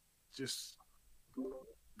just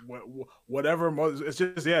whatever. It's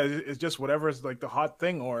just it's just whatever is like the hot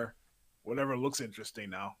thing or whatever looks interesting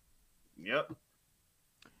now. Yep.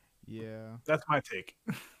 Yeah. That's my take.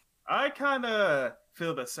 I kind of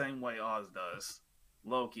feel the same way Oz does.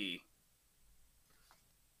 Loki.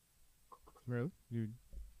 Really? You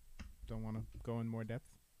don't want to go in more depth?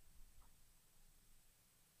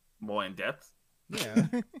 More in depth. Yeah.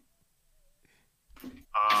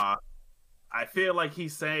 I feel like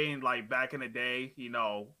he's saying like back in the day,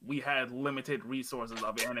 we had limited resources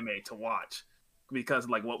of anime to watch because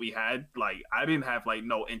like what we had, like I didn't have like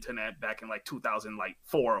no internet back in like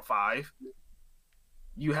 2004 or 5.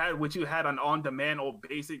 You had what you had on demand or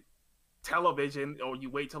basic television, or you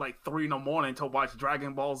wait till like 3 in the morning to watch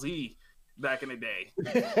Dragon Ball Z back in the day.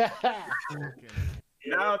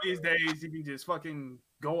 Now these days you can just fucking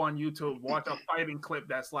go on YouTube, watch a fighting clip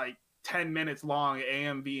that's like 10 minutes long,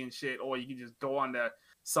 AMV and shit, or you can just go on to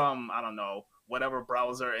some, I don't know, whatever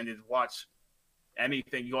browser and just watch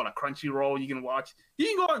anything. You go on a Crunchyroll, you can go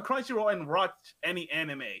on Crunchyroll and watch any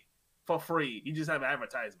anime for free. You just have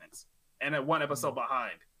advertisements and then one episode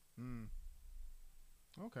behind. Mm.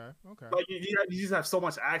 Okay. Like you just have so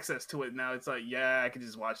much access to it now. It's like, yeah, I can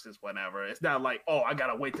just watch this whenever. It's not like, oh, I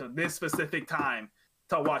gotta wait till this specific time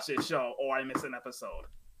to watch this show or I miss an episode.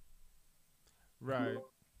 Right.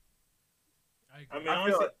 I mean, I feel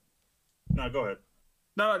honestly, like- no, go ahead.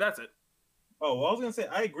 No, that's it. Oh, well, I was gonna say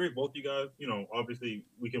I agree with both you guys. Obviously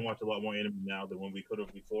we can watch a lot more anime now than when we could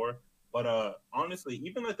have before. But honestly,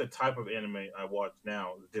 even like the type of anime I watch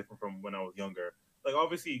now is different from when I was younger. Like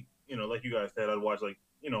obviously, like you guys said, I'd watch like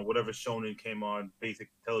whatever shonen came on basic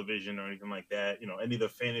television or anything like that. Any of the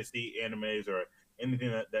fantasy animes or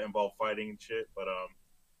anything that involved fighting and shit. But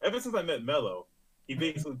ever since I met Mello, he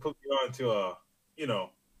basically put me on to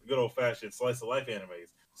good old fashioned slice of life animes.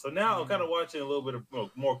 So now I'm kind of watching a little bit of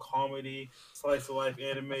more comedy, slice of life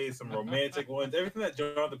anime, some romantic ones. Everything that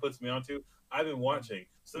Jonathan puts me onto, I've been watching.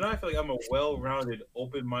 So now I feel like I'm a well-rounded,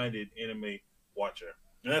 open-minded anime watcher,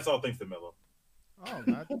 and that's all thanks to Mello.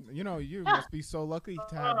 Oh, you must be so lucky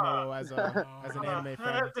to have Mello as an anime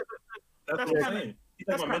fan. That's what I'm saying. He's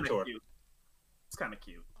like my mentor. Cute. It's kind of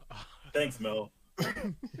cute. Thanks, Mello.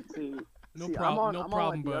 See, No see, problem. I'm on problem,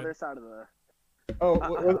 like the bud. other side of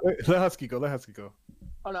the. Wait, let Husky go.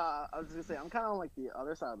 Oh no, I was gonna say I'm kind of on like the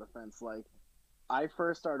other side of the fence. Like, I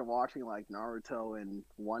first started watching like Naruto and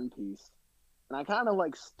One Piece, and I kind of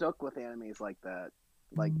like stuck with animes like that.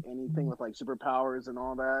 Like anything with like superpowers and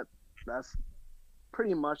all that. That's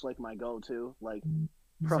pretty much like my go-to. Like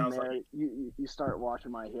from Sounds there, like- you start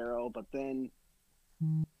watching My Hero, but then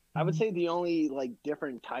I would say the only like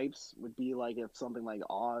different types would be like if something like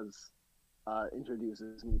Oz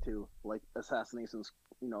introduces me to like Assassination's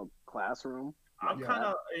Classroom. I'm Yeah. kind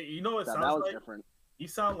of, it That sounds was like different. you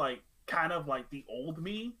sound like kind of like the old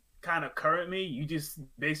me, kind of current me. You just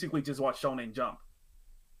basically just watch Shonen Jump,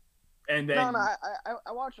 and then No,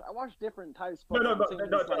 I watch different types. But No, what I'm saying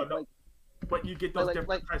is, no. like, but you get those like-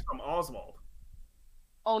 different types from Oswald.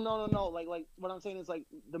 oh no. Like what I'm saying is like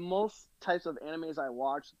the most types of animes I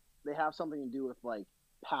watch, they have something to do with like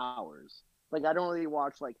powers. Like I don't really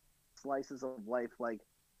watch like slices of life like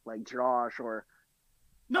Josh or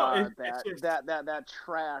No, it's that, just, that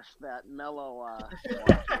trash that Mello watches.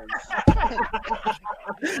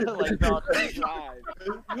 Like Valkyrie Drive.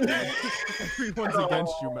 Everyone's No.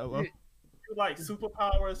 against you, Mello. you like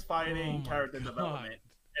superpowers, fighting, Oh my character God. development,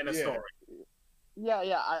 and a Yeah. story.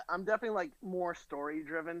 Yeah. I'm definitely like more story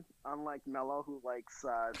driven, unlike Mello, who likes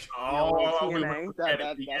Oh, TNA. we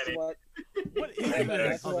That's get it. what. What is Yeah, that?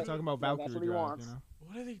 that's Oh, they're what- talking about that's Valkyrie what he Drive, wants.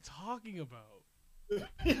 What are they talking about? No,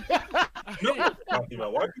 talking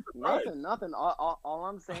about why are you surprised? Nothing. All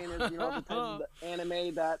I'm saying is, the type of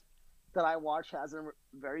anime that that I watch hasn't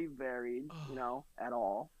very varied, you know, at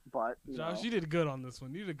all. But you Josh, know. you did good on this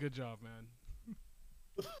one. You did a good job,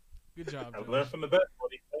 man. Good job. I Josh. learned from the best,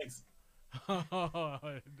 buddy. Thanks.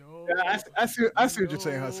 No, Yeah, I see what you're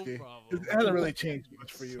saying, no Husky. problem. It hasn't really changed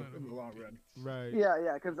much for you in the long run. Right.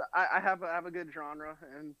 Yeah, because I have a good genre,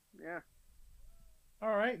 and yeah.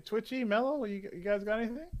 All right, Twitchy, Mello, you guys got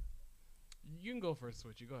anything? You can go first,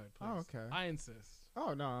 Switchy. Go ahead, please. Oh, okay. I insist.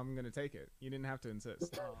 Oh no, I'm gonna take it. You didn't have to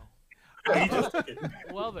insist. Oh. He just took it.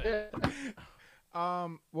 Well then.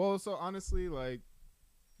 Well, so honestly, like,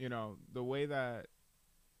 you know, the way that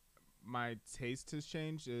my taste has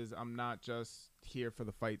changed is I'm not just here for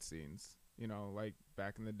the fight scenes. You know, like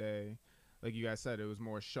back in the day, like you guys said, it was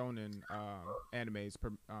more shonen animes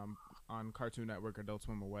on Cartoon Network, Adult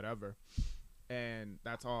Swim, or whatever, and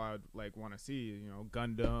that's all I'd like want to see. You know,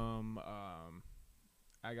 Gundam.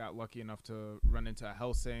 I got lucky enough to run into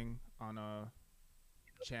Hellsing on a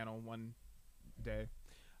channel one day,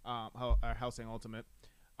 Hellsing Ultimate,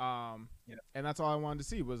 and that's all I wanted to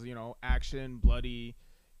see was, you know, action, bloody,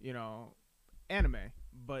 you know, anime.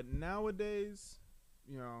 But nowadays,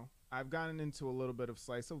 you know, I've gotten into a little bit of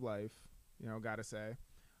slice of life, you know, gotta say.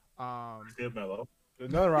 Still mellow.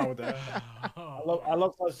 There's nothing wrong with that. I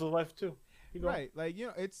love slice of life too. You know? Right, like, you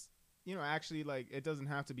know, it's, you know, actually, like, it doesn't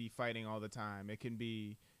have to be fighting all the time. It can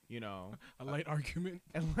be, you know, A light argument.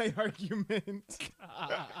 a light argument.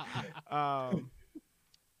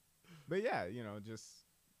 But yeah, you know, just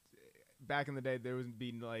back in the day, there would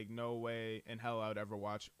be like no way in hell I would ever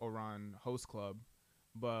watch Oran Host Club.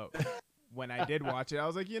 But when I did watch it, I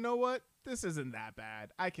was like, you know what? This isn't that bad.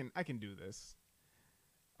 I can do this.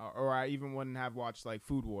 Or I even wouldn't have watched like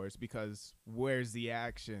Food Wars because where's the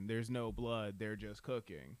action? There's no blood. They're just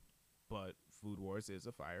cooking. But Food Wars is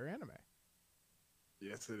a fire anime.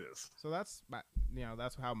 Yes, it is. So that's my, you know,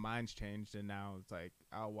 that's how mine's changed, and now it's like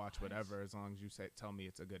I'll watch whatever as long as you tell me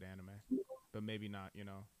it's a good anime, but maybe not, you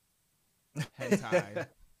know, hentai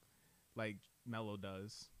like Mello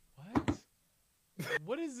does. What?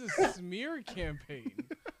 What is this smear campaign?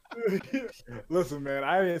 Listen, man,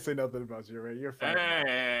 I didn't say nothing about you, right? You're fine.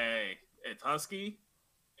 Hey, it's Husky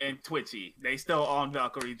and Twitchy. They still on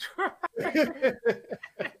Valkyrie.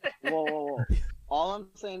 Whoa. All I'm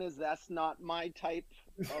saying is that's not my type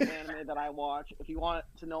of anime that I watch. If you want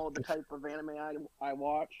to know the type of anime I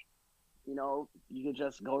watch, you know, you can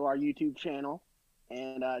just go to our YouTube channel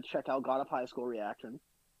and check out God of High School Reaction.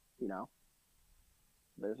 You know,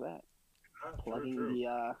 there's that. Plugging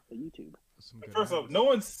the YouTube. First off, no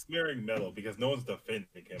one's smearing Mello because no one's defending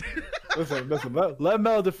him. Listen. Let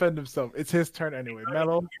Mello defend himself. It's his turn anyway.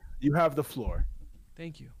 Mello, you have the floor.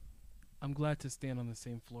 Thank you. I'm glad to stand on the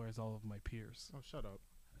same floor as all of my peers. Oh, shut up.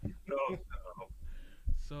 No.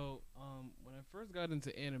 So, when I first got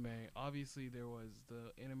into anime, obviously there was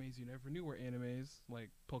the animes you never knew were animes, like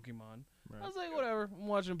Pokemon. Right. I was like, whatever, I'm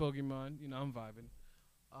watching Pokemon, you know, I'm vibing.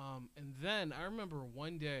 And then I remember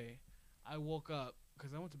one day I woke up,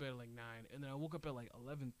 because I went to bed at like 9, and then I woke up at like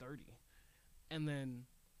 11:30. And then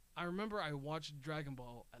I remember I watched Dragon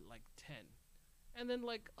Ball at like 10. And then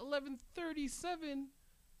like 11:37,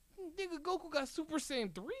 nigga, Goku got Super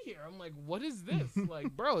Saiyan 3 here. I'm like, what is this?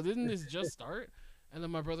 Like, bro, didn't this just start? And then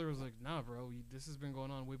my brother was like, nah, bro, this has been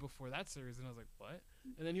going on way before that series. And I was like, what?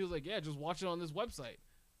 And then he was like, yeah, just watch it on this website.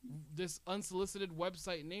 This unsolicited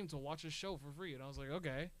website name to watch a show for free. And I was like,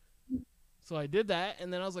 okay. So I did that,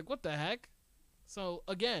 and then I was like, what the heck? So,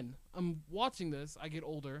 again, I'm watching this. I get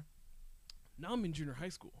older. Now I'm in junior high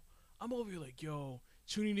school. I'm over here like, yo,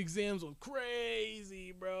 tuning exams was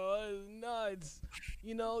crazy, bro. It was nuts.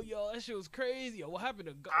 You know, yo, that shit was crazy. Yo, what happened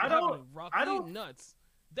to Rocky? Nuts.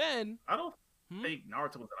 Then I don't think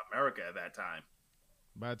Naruto was in America at that time.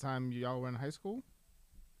 By the time y'all were in high school?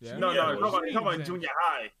 Yeah. No, Yeah, talk it about junior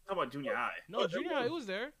high. Talk about junior high. no, junior high, it was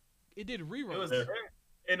there. It did reruns. It was there.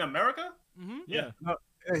 In America? Mm-hmm. Yeah. No,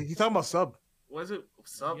 hey, he's talking about sub. Was it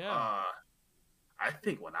sub? Yeah. I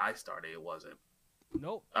think when I started, it wasn't.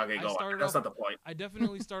 Nope. Okay, I go on. started That's off- not the point. I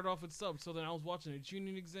definitely started off with subs. So then I was watching the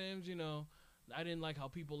tuning exams, you know. I didn't like how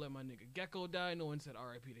people let my nigga Gecko die. No one said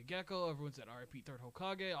RIP to Gecko. Everyone said RIP Third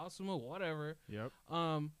Hokage, Asuma, whatever. Yep.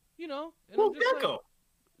 You know. And Who's I'm just Gecko?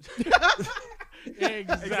 like,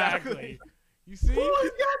 exactly. You see? Who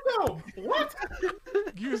is Gecko? What?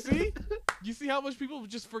 You see? You see how much people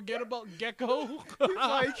just forget about Gecko?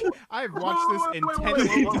 Like, I've watched this Wait, in wait, 10 wait, days.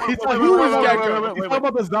 wait, wait, He's wait, talking wait, wait, about wait,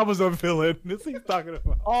 wait. the Zabuza villain. This he's talking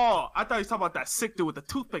about. Oh, I thought he was talking about that sick dude with the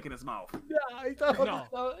toothpick in his mouth. Yeah, he's talking No.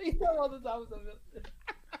 about the Zabuza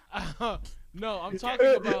villain. No, I'm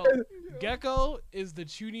talking about Gecko is the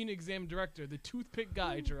tuning exam director, the toothpick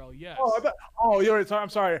guy, Jarrell. Yes. You're right. Sorry, I'm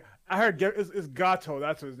sorry. I heard it's Gato.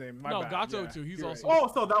 That's his name. My No, bad. Gato Yeah, too. He's you're also. right.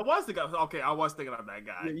 Oh, so that was the guy. Okay, I was thinking of that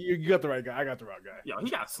guy. You got the right guy. I got the wrong guy. Yo, he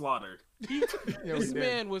got slaughtered. Yeah, This we did.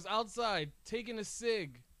 man was outside taking a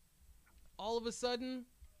cig. All of a sudden,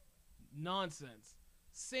 nonsense.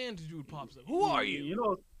 Sand dude pops up. Who are you? You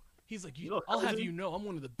know, He's like, you know I'll have crazy? you know, I'm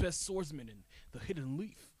one of the best swordsmen in the Hidden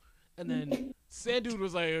Leaf. And then Sand dude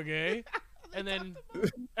was like, okay. And then He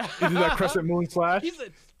did that Crescent Moon slash. he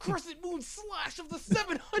said, Crescent Moon slash of the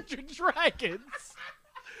 700 dragons.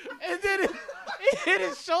 And then it hit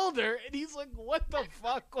his shoulder, and he's like, what the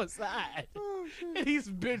fuck was that? Oh, shit. And he's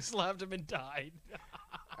bitch slapped him and died.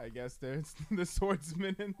 I guess there's the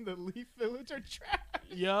swordsmen in the Leaf Village are trash.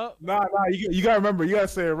 Yup. Nah. You gotta remember. You gotta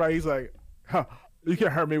say it right. He's like, huh, you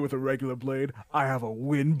can't hurt me with a regular blade. I have a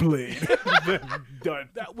wind blade. Done.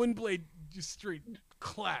 That wind blade just straight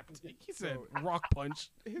clapped. He said, rock punch.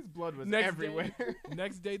 His blood was Next everywhere.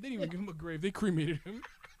 Next day, they didn't even give him a grave. They cremated him.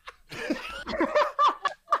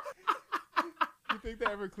 You think they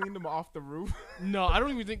ever cleaned him off the roof? No, I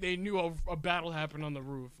don't even think they knew a battle happened on the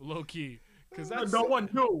roof, low key. Because that's no one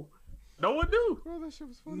knew. No one knew. Bro, that shit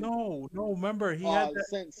was funny. No. Remember, he had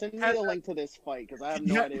that. Send me a link to this fight because I have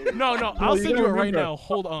no idea. no. No, I'll you send you it gotta right remember. now.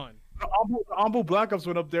 Hold on. Ambu Black Ops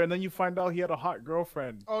went up there, and then you find out he had a hot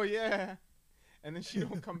girlfriend. Oh yeah, and then she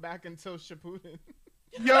don't come back until Shippuden.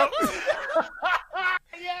 Yup.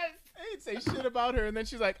 Yes. They say shit about her, and then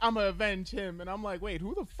she's like, "I'ma avenge him," and I'm like, "Wait,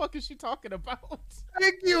 who the fuck is she talking about?"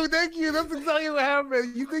 Thank you. That's exactly what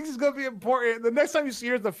happened. You think she's gonna be important. The next time you see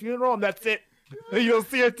her at the funeral, and that's it. You'll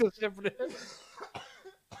see her till Shippuden.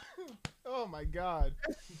 Oh my god.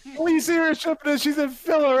 When you see her at Shippuden, she's in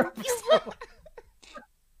filler.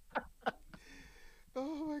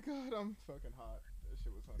 Oh my god, I'm fucking hot. That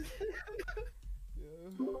shit was funny. Yeah.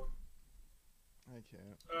 I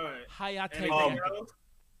can't. All right. Hayate Anything Gecko. else?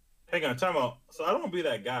 Hang on, time out. So I don't want to be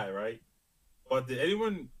that guy, right? But did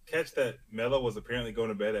anyone catch that Mello was apparently going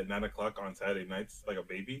to bed at 9 o'clock on Saturday nights like a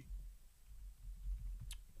baby?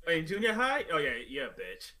 Wait, junior high? Oh yeah,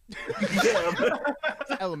 bitch.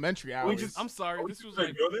 Yeah, Elementary we hours. just. I'm sorry. This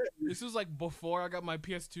was like before I got my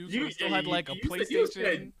PS2, so I still had like a You said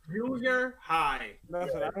PlayStation. junior high.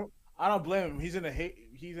 Listen, I don't blame him. He's in a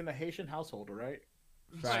Haitian household, right?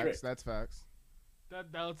 Facts. That's facts.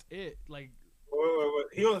 That's it. Like, Wait.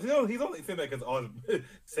 He's only saying that because Oz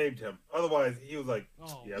saved him. Otherwise, he was like,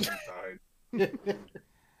 oh, "Yeah, I'm tired."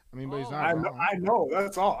 I mean, but he's Oh. not I wrong. know.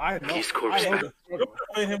 That's all. I know. I know the struggle.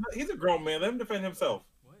 He's a grown man. Let him defend himself.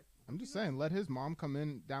 what? I'm just saying, let his mom come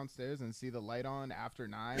in downstairs and see the light on after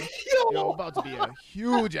 9. Yo, Yo, about to be a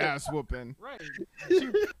huge ass whooping. Right.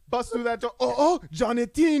 She bust through that door. Oh,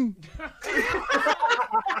 Jonathan.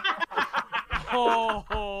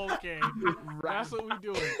 Oh, okay. That's what we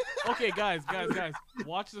doing. Okay, guys.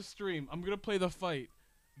 Watch the stream. I'm gonna play the fight.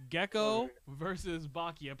 Gecko versus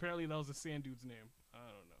Baki. Apparently that was a sand dude's name. I don't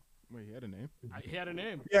know. Wait, he had a name? He had a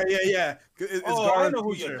name. Yeah. It's Oh, I Gar's know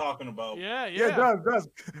who teacher. you're talking about. Yeah. Yeah, it does.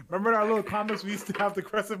 Remember in our little comments we used to have the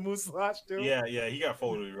Crescent Moon slash too? Yeah, he got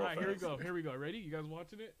folded real All right, fast. here we go. Ready? You guys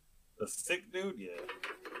watching it? The sick dude, yeah.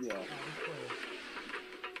 Yeah. All right, let's play it.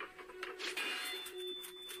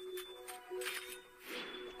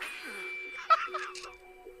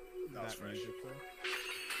 That's That right. music, though.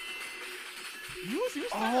 You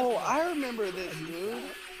Oh, I remember this, dude.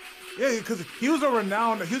 Yeah, because he was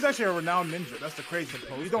actually a renowned ninja. That's the crazy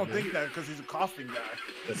thing. You don't think that because he's a costume guy.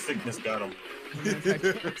 The sickness got him. He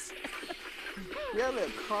had a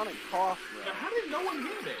chronic cough, bro. How did no one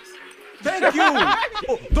hear this? Thank you.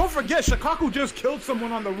 Oh, don't forget, Shikaku just killed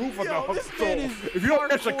someone on the roof of the this hospital. man is If you don't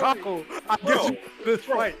get Shikaku, I Bro, get you this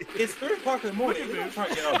fight. It's 3 o'clock in the morning. You're not trying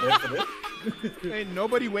to get out of bed for this. Ain't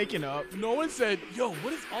nobody waking up. No one said, "Yo,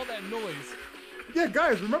 what is all that noise?" Yeah,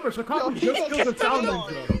 guys, remember Shikaku Yo, just killed the town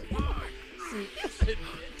ninja.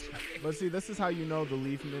 But see, this is how you know the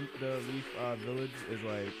Leaf Village is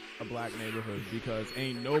like a black neighborhood because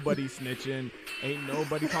ain't nobody snitching, ain't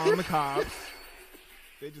nobody calling the cops.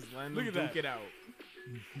 They just let Look them at that. duke it out.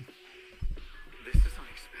 This is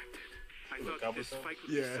unexpected. I Look, thought this Kabuto? fight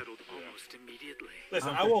would Yeah. be settled almost immediately. Listen,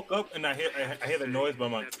 I woke up and I hear the noise, but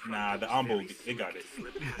I'm like, nah, the Ambo, they got it.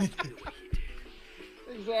 Slip past me the way he did.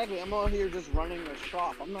 Exactly. I'm out here just running the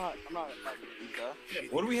shop. I'm not like Ninja.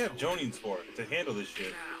 What do we have Jonins for? To handle this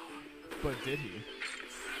shit? Now, But did he?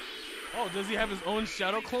 Oh, does he have his own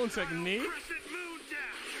shadow clone technique? Crescent Moon down.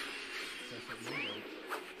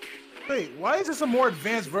 Wait, why is this a more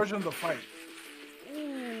advanced version of the fight?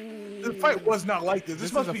 The fight was not like this.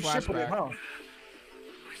 This This must is a be Shippuden, flashback. huh? My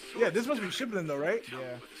Yeah, this must be Shippuden though, right? Yeah.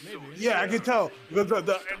 Maybe. Yeah, I can tell. The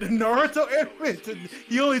Naruto anime,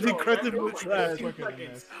 he only did crescent moon slash. Quicker than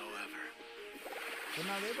this. However, But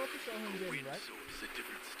now they're about to show him getting, Wind right? Sword is a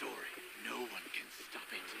different story. No one can stop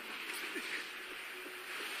it.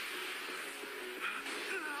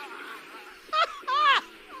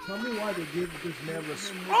 Tell me why they gave this man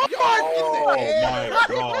respect. Oh my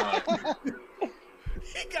god.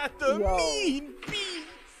 He got the Yo. mean beat.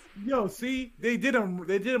 Yo, see, they did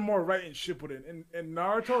him more right in Shippuden. In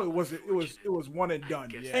Naruto, it was one and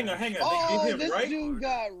done. Yeah. Hang on. They Oh, did him this right. dude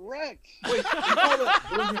got wrecked. Wait, you call it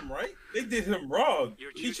doing him right? They did him wrong.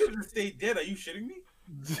 You're He choosing- should have stayed dead. Are you shitting me?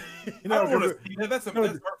 I No, don't want because to see that. That's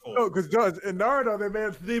hurtful. no, because Judge in Naruto,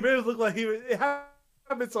 they made it look like it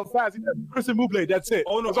happened so fast. He had Crescent Moon Blade. That's it.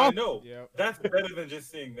 Oh no, That's I all. know. Yep. That's better than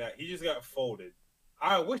just seeing that. He just got folded.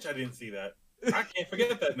 I wish I didn't see that. I can't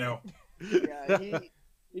forget that now. Yeah,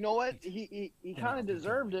 you know what? He kind of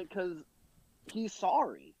deserved it because he's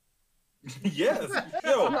sorry. Yes.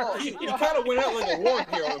 Yo, he kind of went out like a war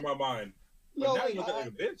hero in my mind. But Yo, now like, he look like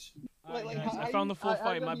a bitch. Like- like, Guys, how I found you- the full how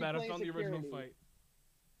fight. come My you bad. I play found the original security? fight.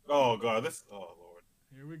 Oh god, this. Oh lord.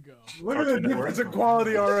 Here we go. Look at the Cartoon difference in Network.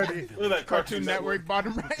 quality already. Look at that Cartoon Network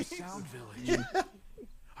bottom The right. Sound Village.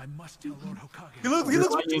 I must tell Lord Hokage. He looks Just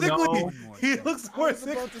more so you sickly. know- He looks I more was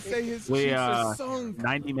sick. about to say his We, cheeks are sung.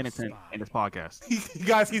 90 minutes in this podcast.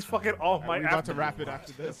 Guys, he's fucking all We're my. about to wrap it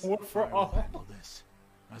after this. One for all. Handle this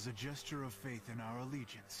as a gesture of faith in our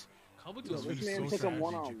allegiance. Kabuto's Yo, this really man so took him sad.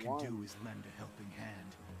 one-on-one. All you can do is lend a helping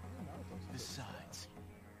hand. Besides,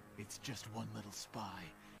 it's just one little spy.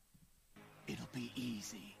 It'll be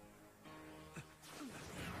easy.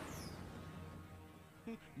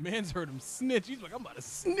 Man's heard him snitch. He's like, I'm about to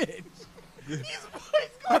snitch.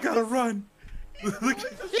 I gotta run. Look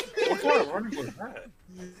What kind of running was that?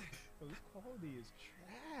 This quality is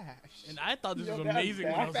trash. And I thought this Yo, was that's amazing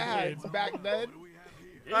when I was a kid. Bad back then. What do we have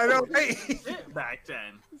here? I know. Hey. Shit back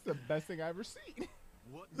then. This is the best thing I ever seen.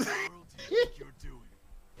 What in the world do you think you're doing?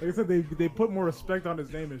 Like I said, they put more respect on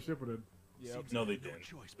his name in Shippuden. Yep. No, they didn't.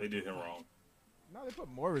 They did him wrong. No, they put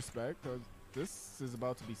more respect because this is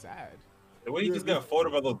about to be sad. The way he just got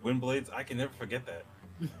folded by those wind blades, I can never forget that.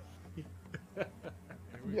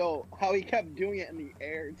 Yo, how he kept doing it in the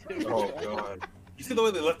air too. Oh god. You see the way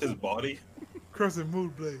they left his body? Crescent Moon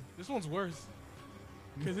Blade. This one's worse.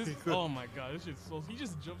 Cause this, oh my god, this shit's so. He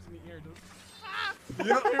just jumps in the air. Dude.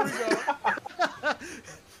 Yep, here we go.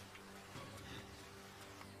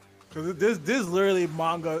 Because this is literally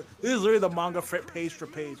manga. This is literally the manga page for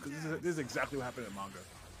page. Because this is exactly what happened in manga.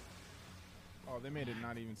 Oh, they made it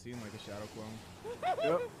not even seem like a shadow clone.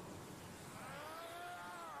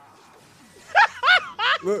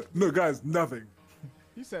 Yep. Look, guys, nothing.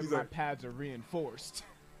 He said He's my like- pads are reinforced.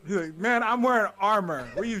 He's like, man, I'm wearing armor.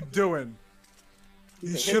 What are you doing?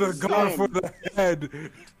 You should have gone for the head.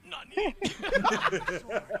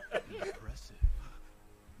 Impressive.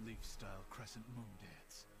 Leaf style crescent moon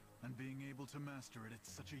dance. And being able to master it at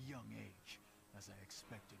such a young age. As I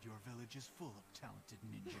expected, your village is full of talented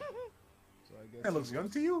ninja. So I guess That looks young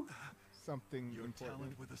to you. something Your important.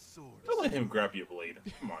 talent with a sword. Don't let him grab your blade.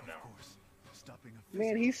 Come on Of now. course, stopping a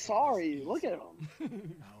Man, physical he's attack sorry. is Look at easy.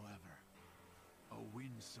 him. However, a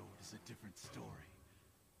wind sword is a different story.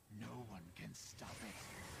 No one can stop it.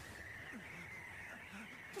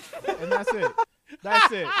 And that's it.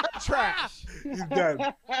 That's it. Trash. He's dead.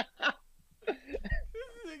 This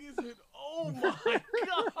nigga said, "Oh my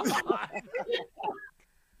god."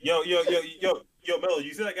 Yo, Melo,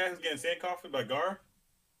 you see that guy who's getting sand coffee by Gar?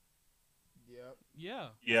 Yep. Yeah.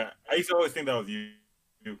 Yeah, I used to always think that was you.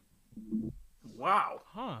 Wow.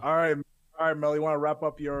 Huh. All right, Mel. You want to wrap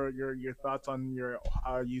up your thoughts on your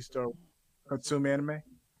how you used to consume anime?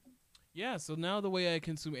 Yeah, so now the way I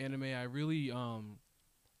consume anime, I really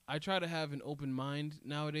I try to have an open mind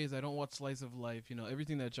nowadays. I don't watch slice of life, you know,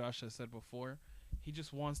 everything that Josh has said before. He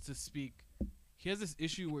just wants to speak. He has this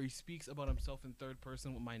issue where he speaks about himself in third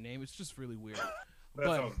person with my name. It's just really weird. That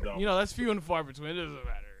But sounds dumb. you know, that's few and far between. It doesn't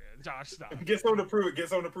matter. Josh, stop. Get someone to prove it. Get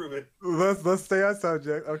someone to prove it. Let's stay on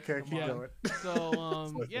subject. Okay, keep Yeah. going.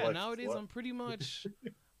 So yeah, What? nowadays What? I'm pretty much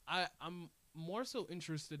I'm more so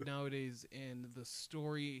interested nowadays in the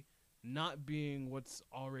story not being what's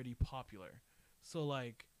already popular. So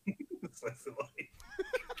like Slice of life.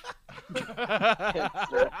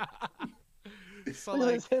 so Look at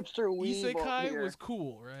like this hipster weeb up Isekai here. was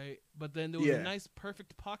cool, right? But then there was Yeah. a nice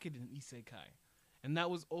perfect pocket in Isekai. And that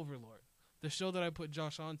was Overlord, the show that I put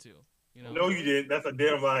Josh onto, you know. No, you didn't. That's a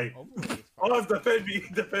damn lie. Overlord is Oh, fire. it's defend me,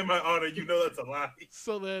 defend my honor. You know that's a lie.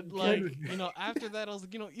 So that, like, you know, after that, I was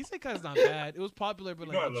like, you know, Isekai's not bad. It was popular, but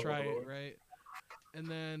You know I like, you love try it, Overlord. right? And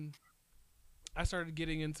then I started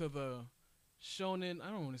getting into the shonen. I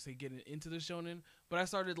don't want to say getting into the shonen, but I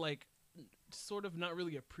started like sort of not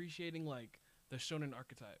really appreciating like the shonen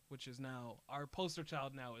archetype, which is now our poster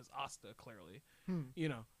child now is Asta, clearly, you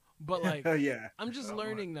know. But like, yeah, I'm just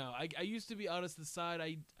learning now. I used to be out of the side.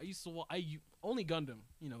 I used to only Gundam,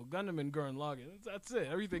 you know, Gundam and Gurren Lagann. That's it.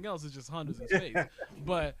 Everything else is just Hondas in space.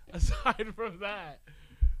 But aside from that,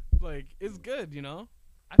 like, it's good, you know.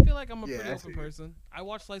 I feel like I'm a pretty open person. I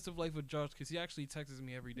watch Slice of Life with Josh because he actually texts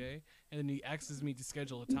me every day, and then he asks me to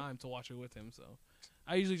schedule a time to watch it with him. So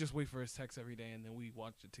I usually just wait for his text every day, and then we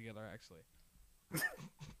watch it together. Actually.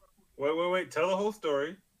 Wait! Tell the whole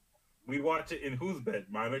story. We watch it in whose bed?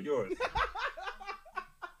 Mine or yours?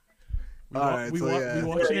 We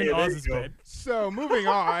watch it in Oz's bed. So moving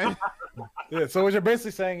on. Yeah. So what you're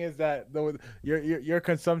basically saying is that your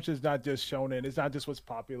consumption is not just shonen. It's not just what's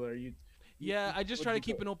popular. Yeah, I just try to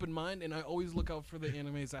keep an open mind, and I always look out for the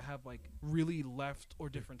animes that have like really left or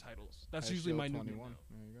different titles. That's usually my new 21.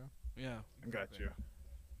 There you go. Yeah, I got you.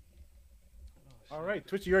 All right,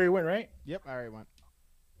 Twitch, you already went, right? Yep, I already went.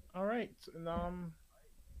 All right, and,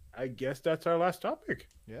 I guess that's our last topic.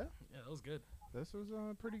 Yeah, that was good. This was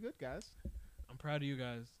pretty good, guys. I'm proud of you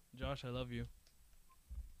guys. Josh, I love you.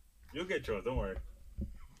 You'll get yours. Don't worry.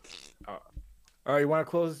 All right, you want to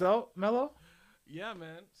close this out, Mello? Yeah,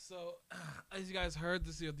 man. So, as you guys heard,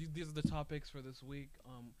 these are the topics for this week.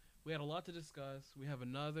 We had a lot to discuss. We have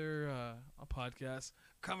another a podcast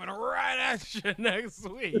coming right at you next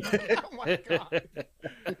week. Oh my god!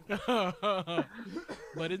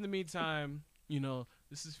 But in the meantime, you know,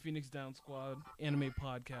 this is Phoenix Down Squad Anime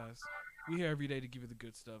Podcast. We here every day to give you the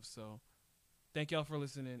good stuff. So, thank y'all for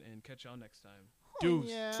listening, and catch y'all next time. Deuce.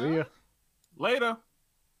 Yeah. See ya. Later.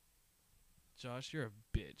 Josh, you're a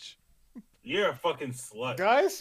bitch. You're a fucking slut. Guys?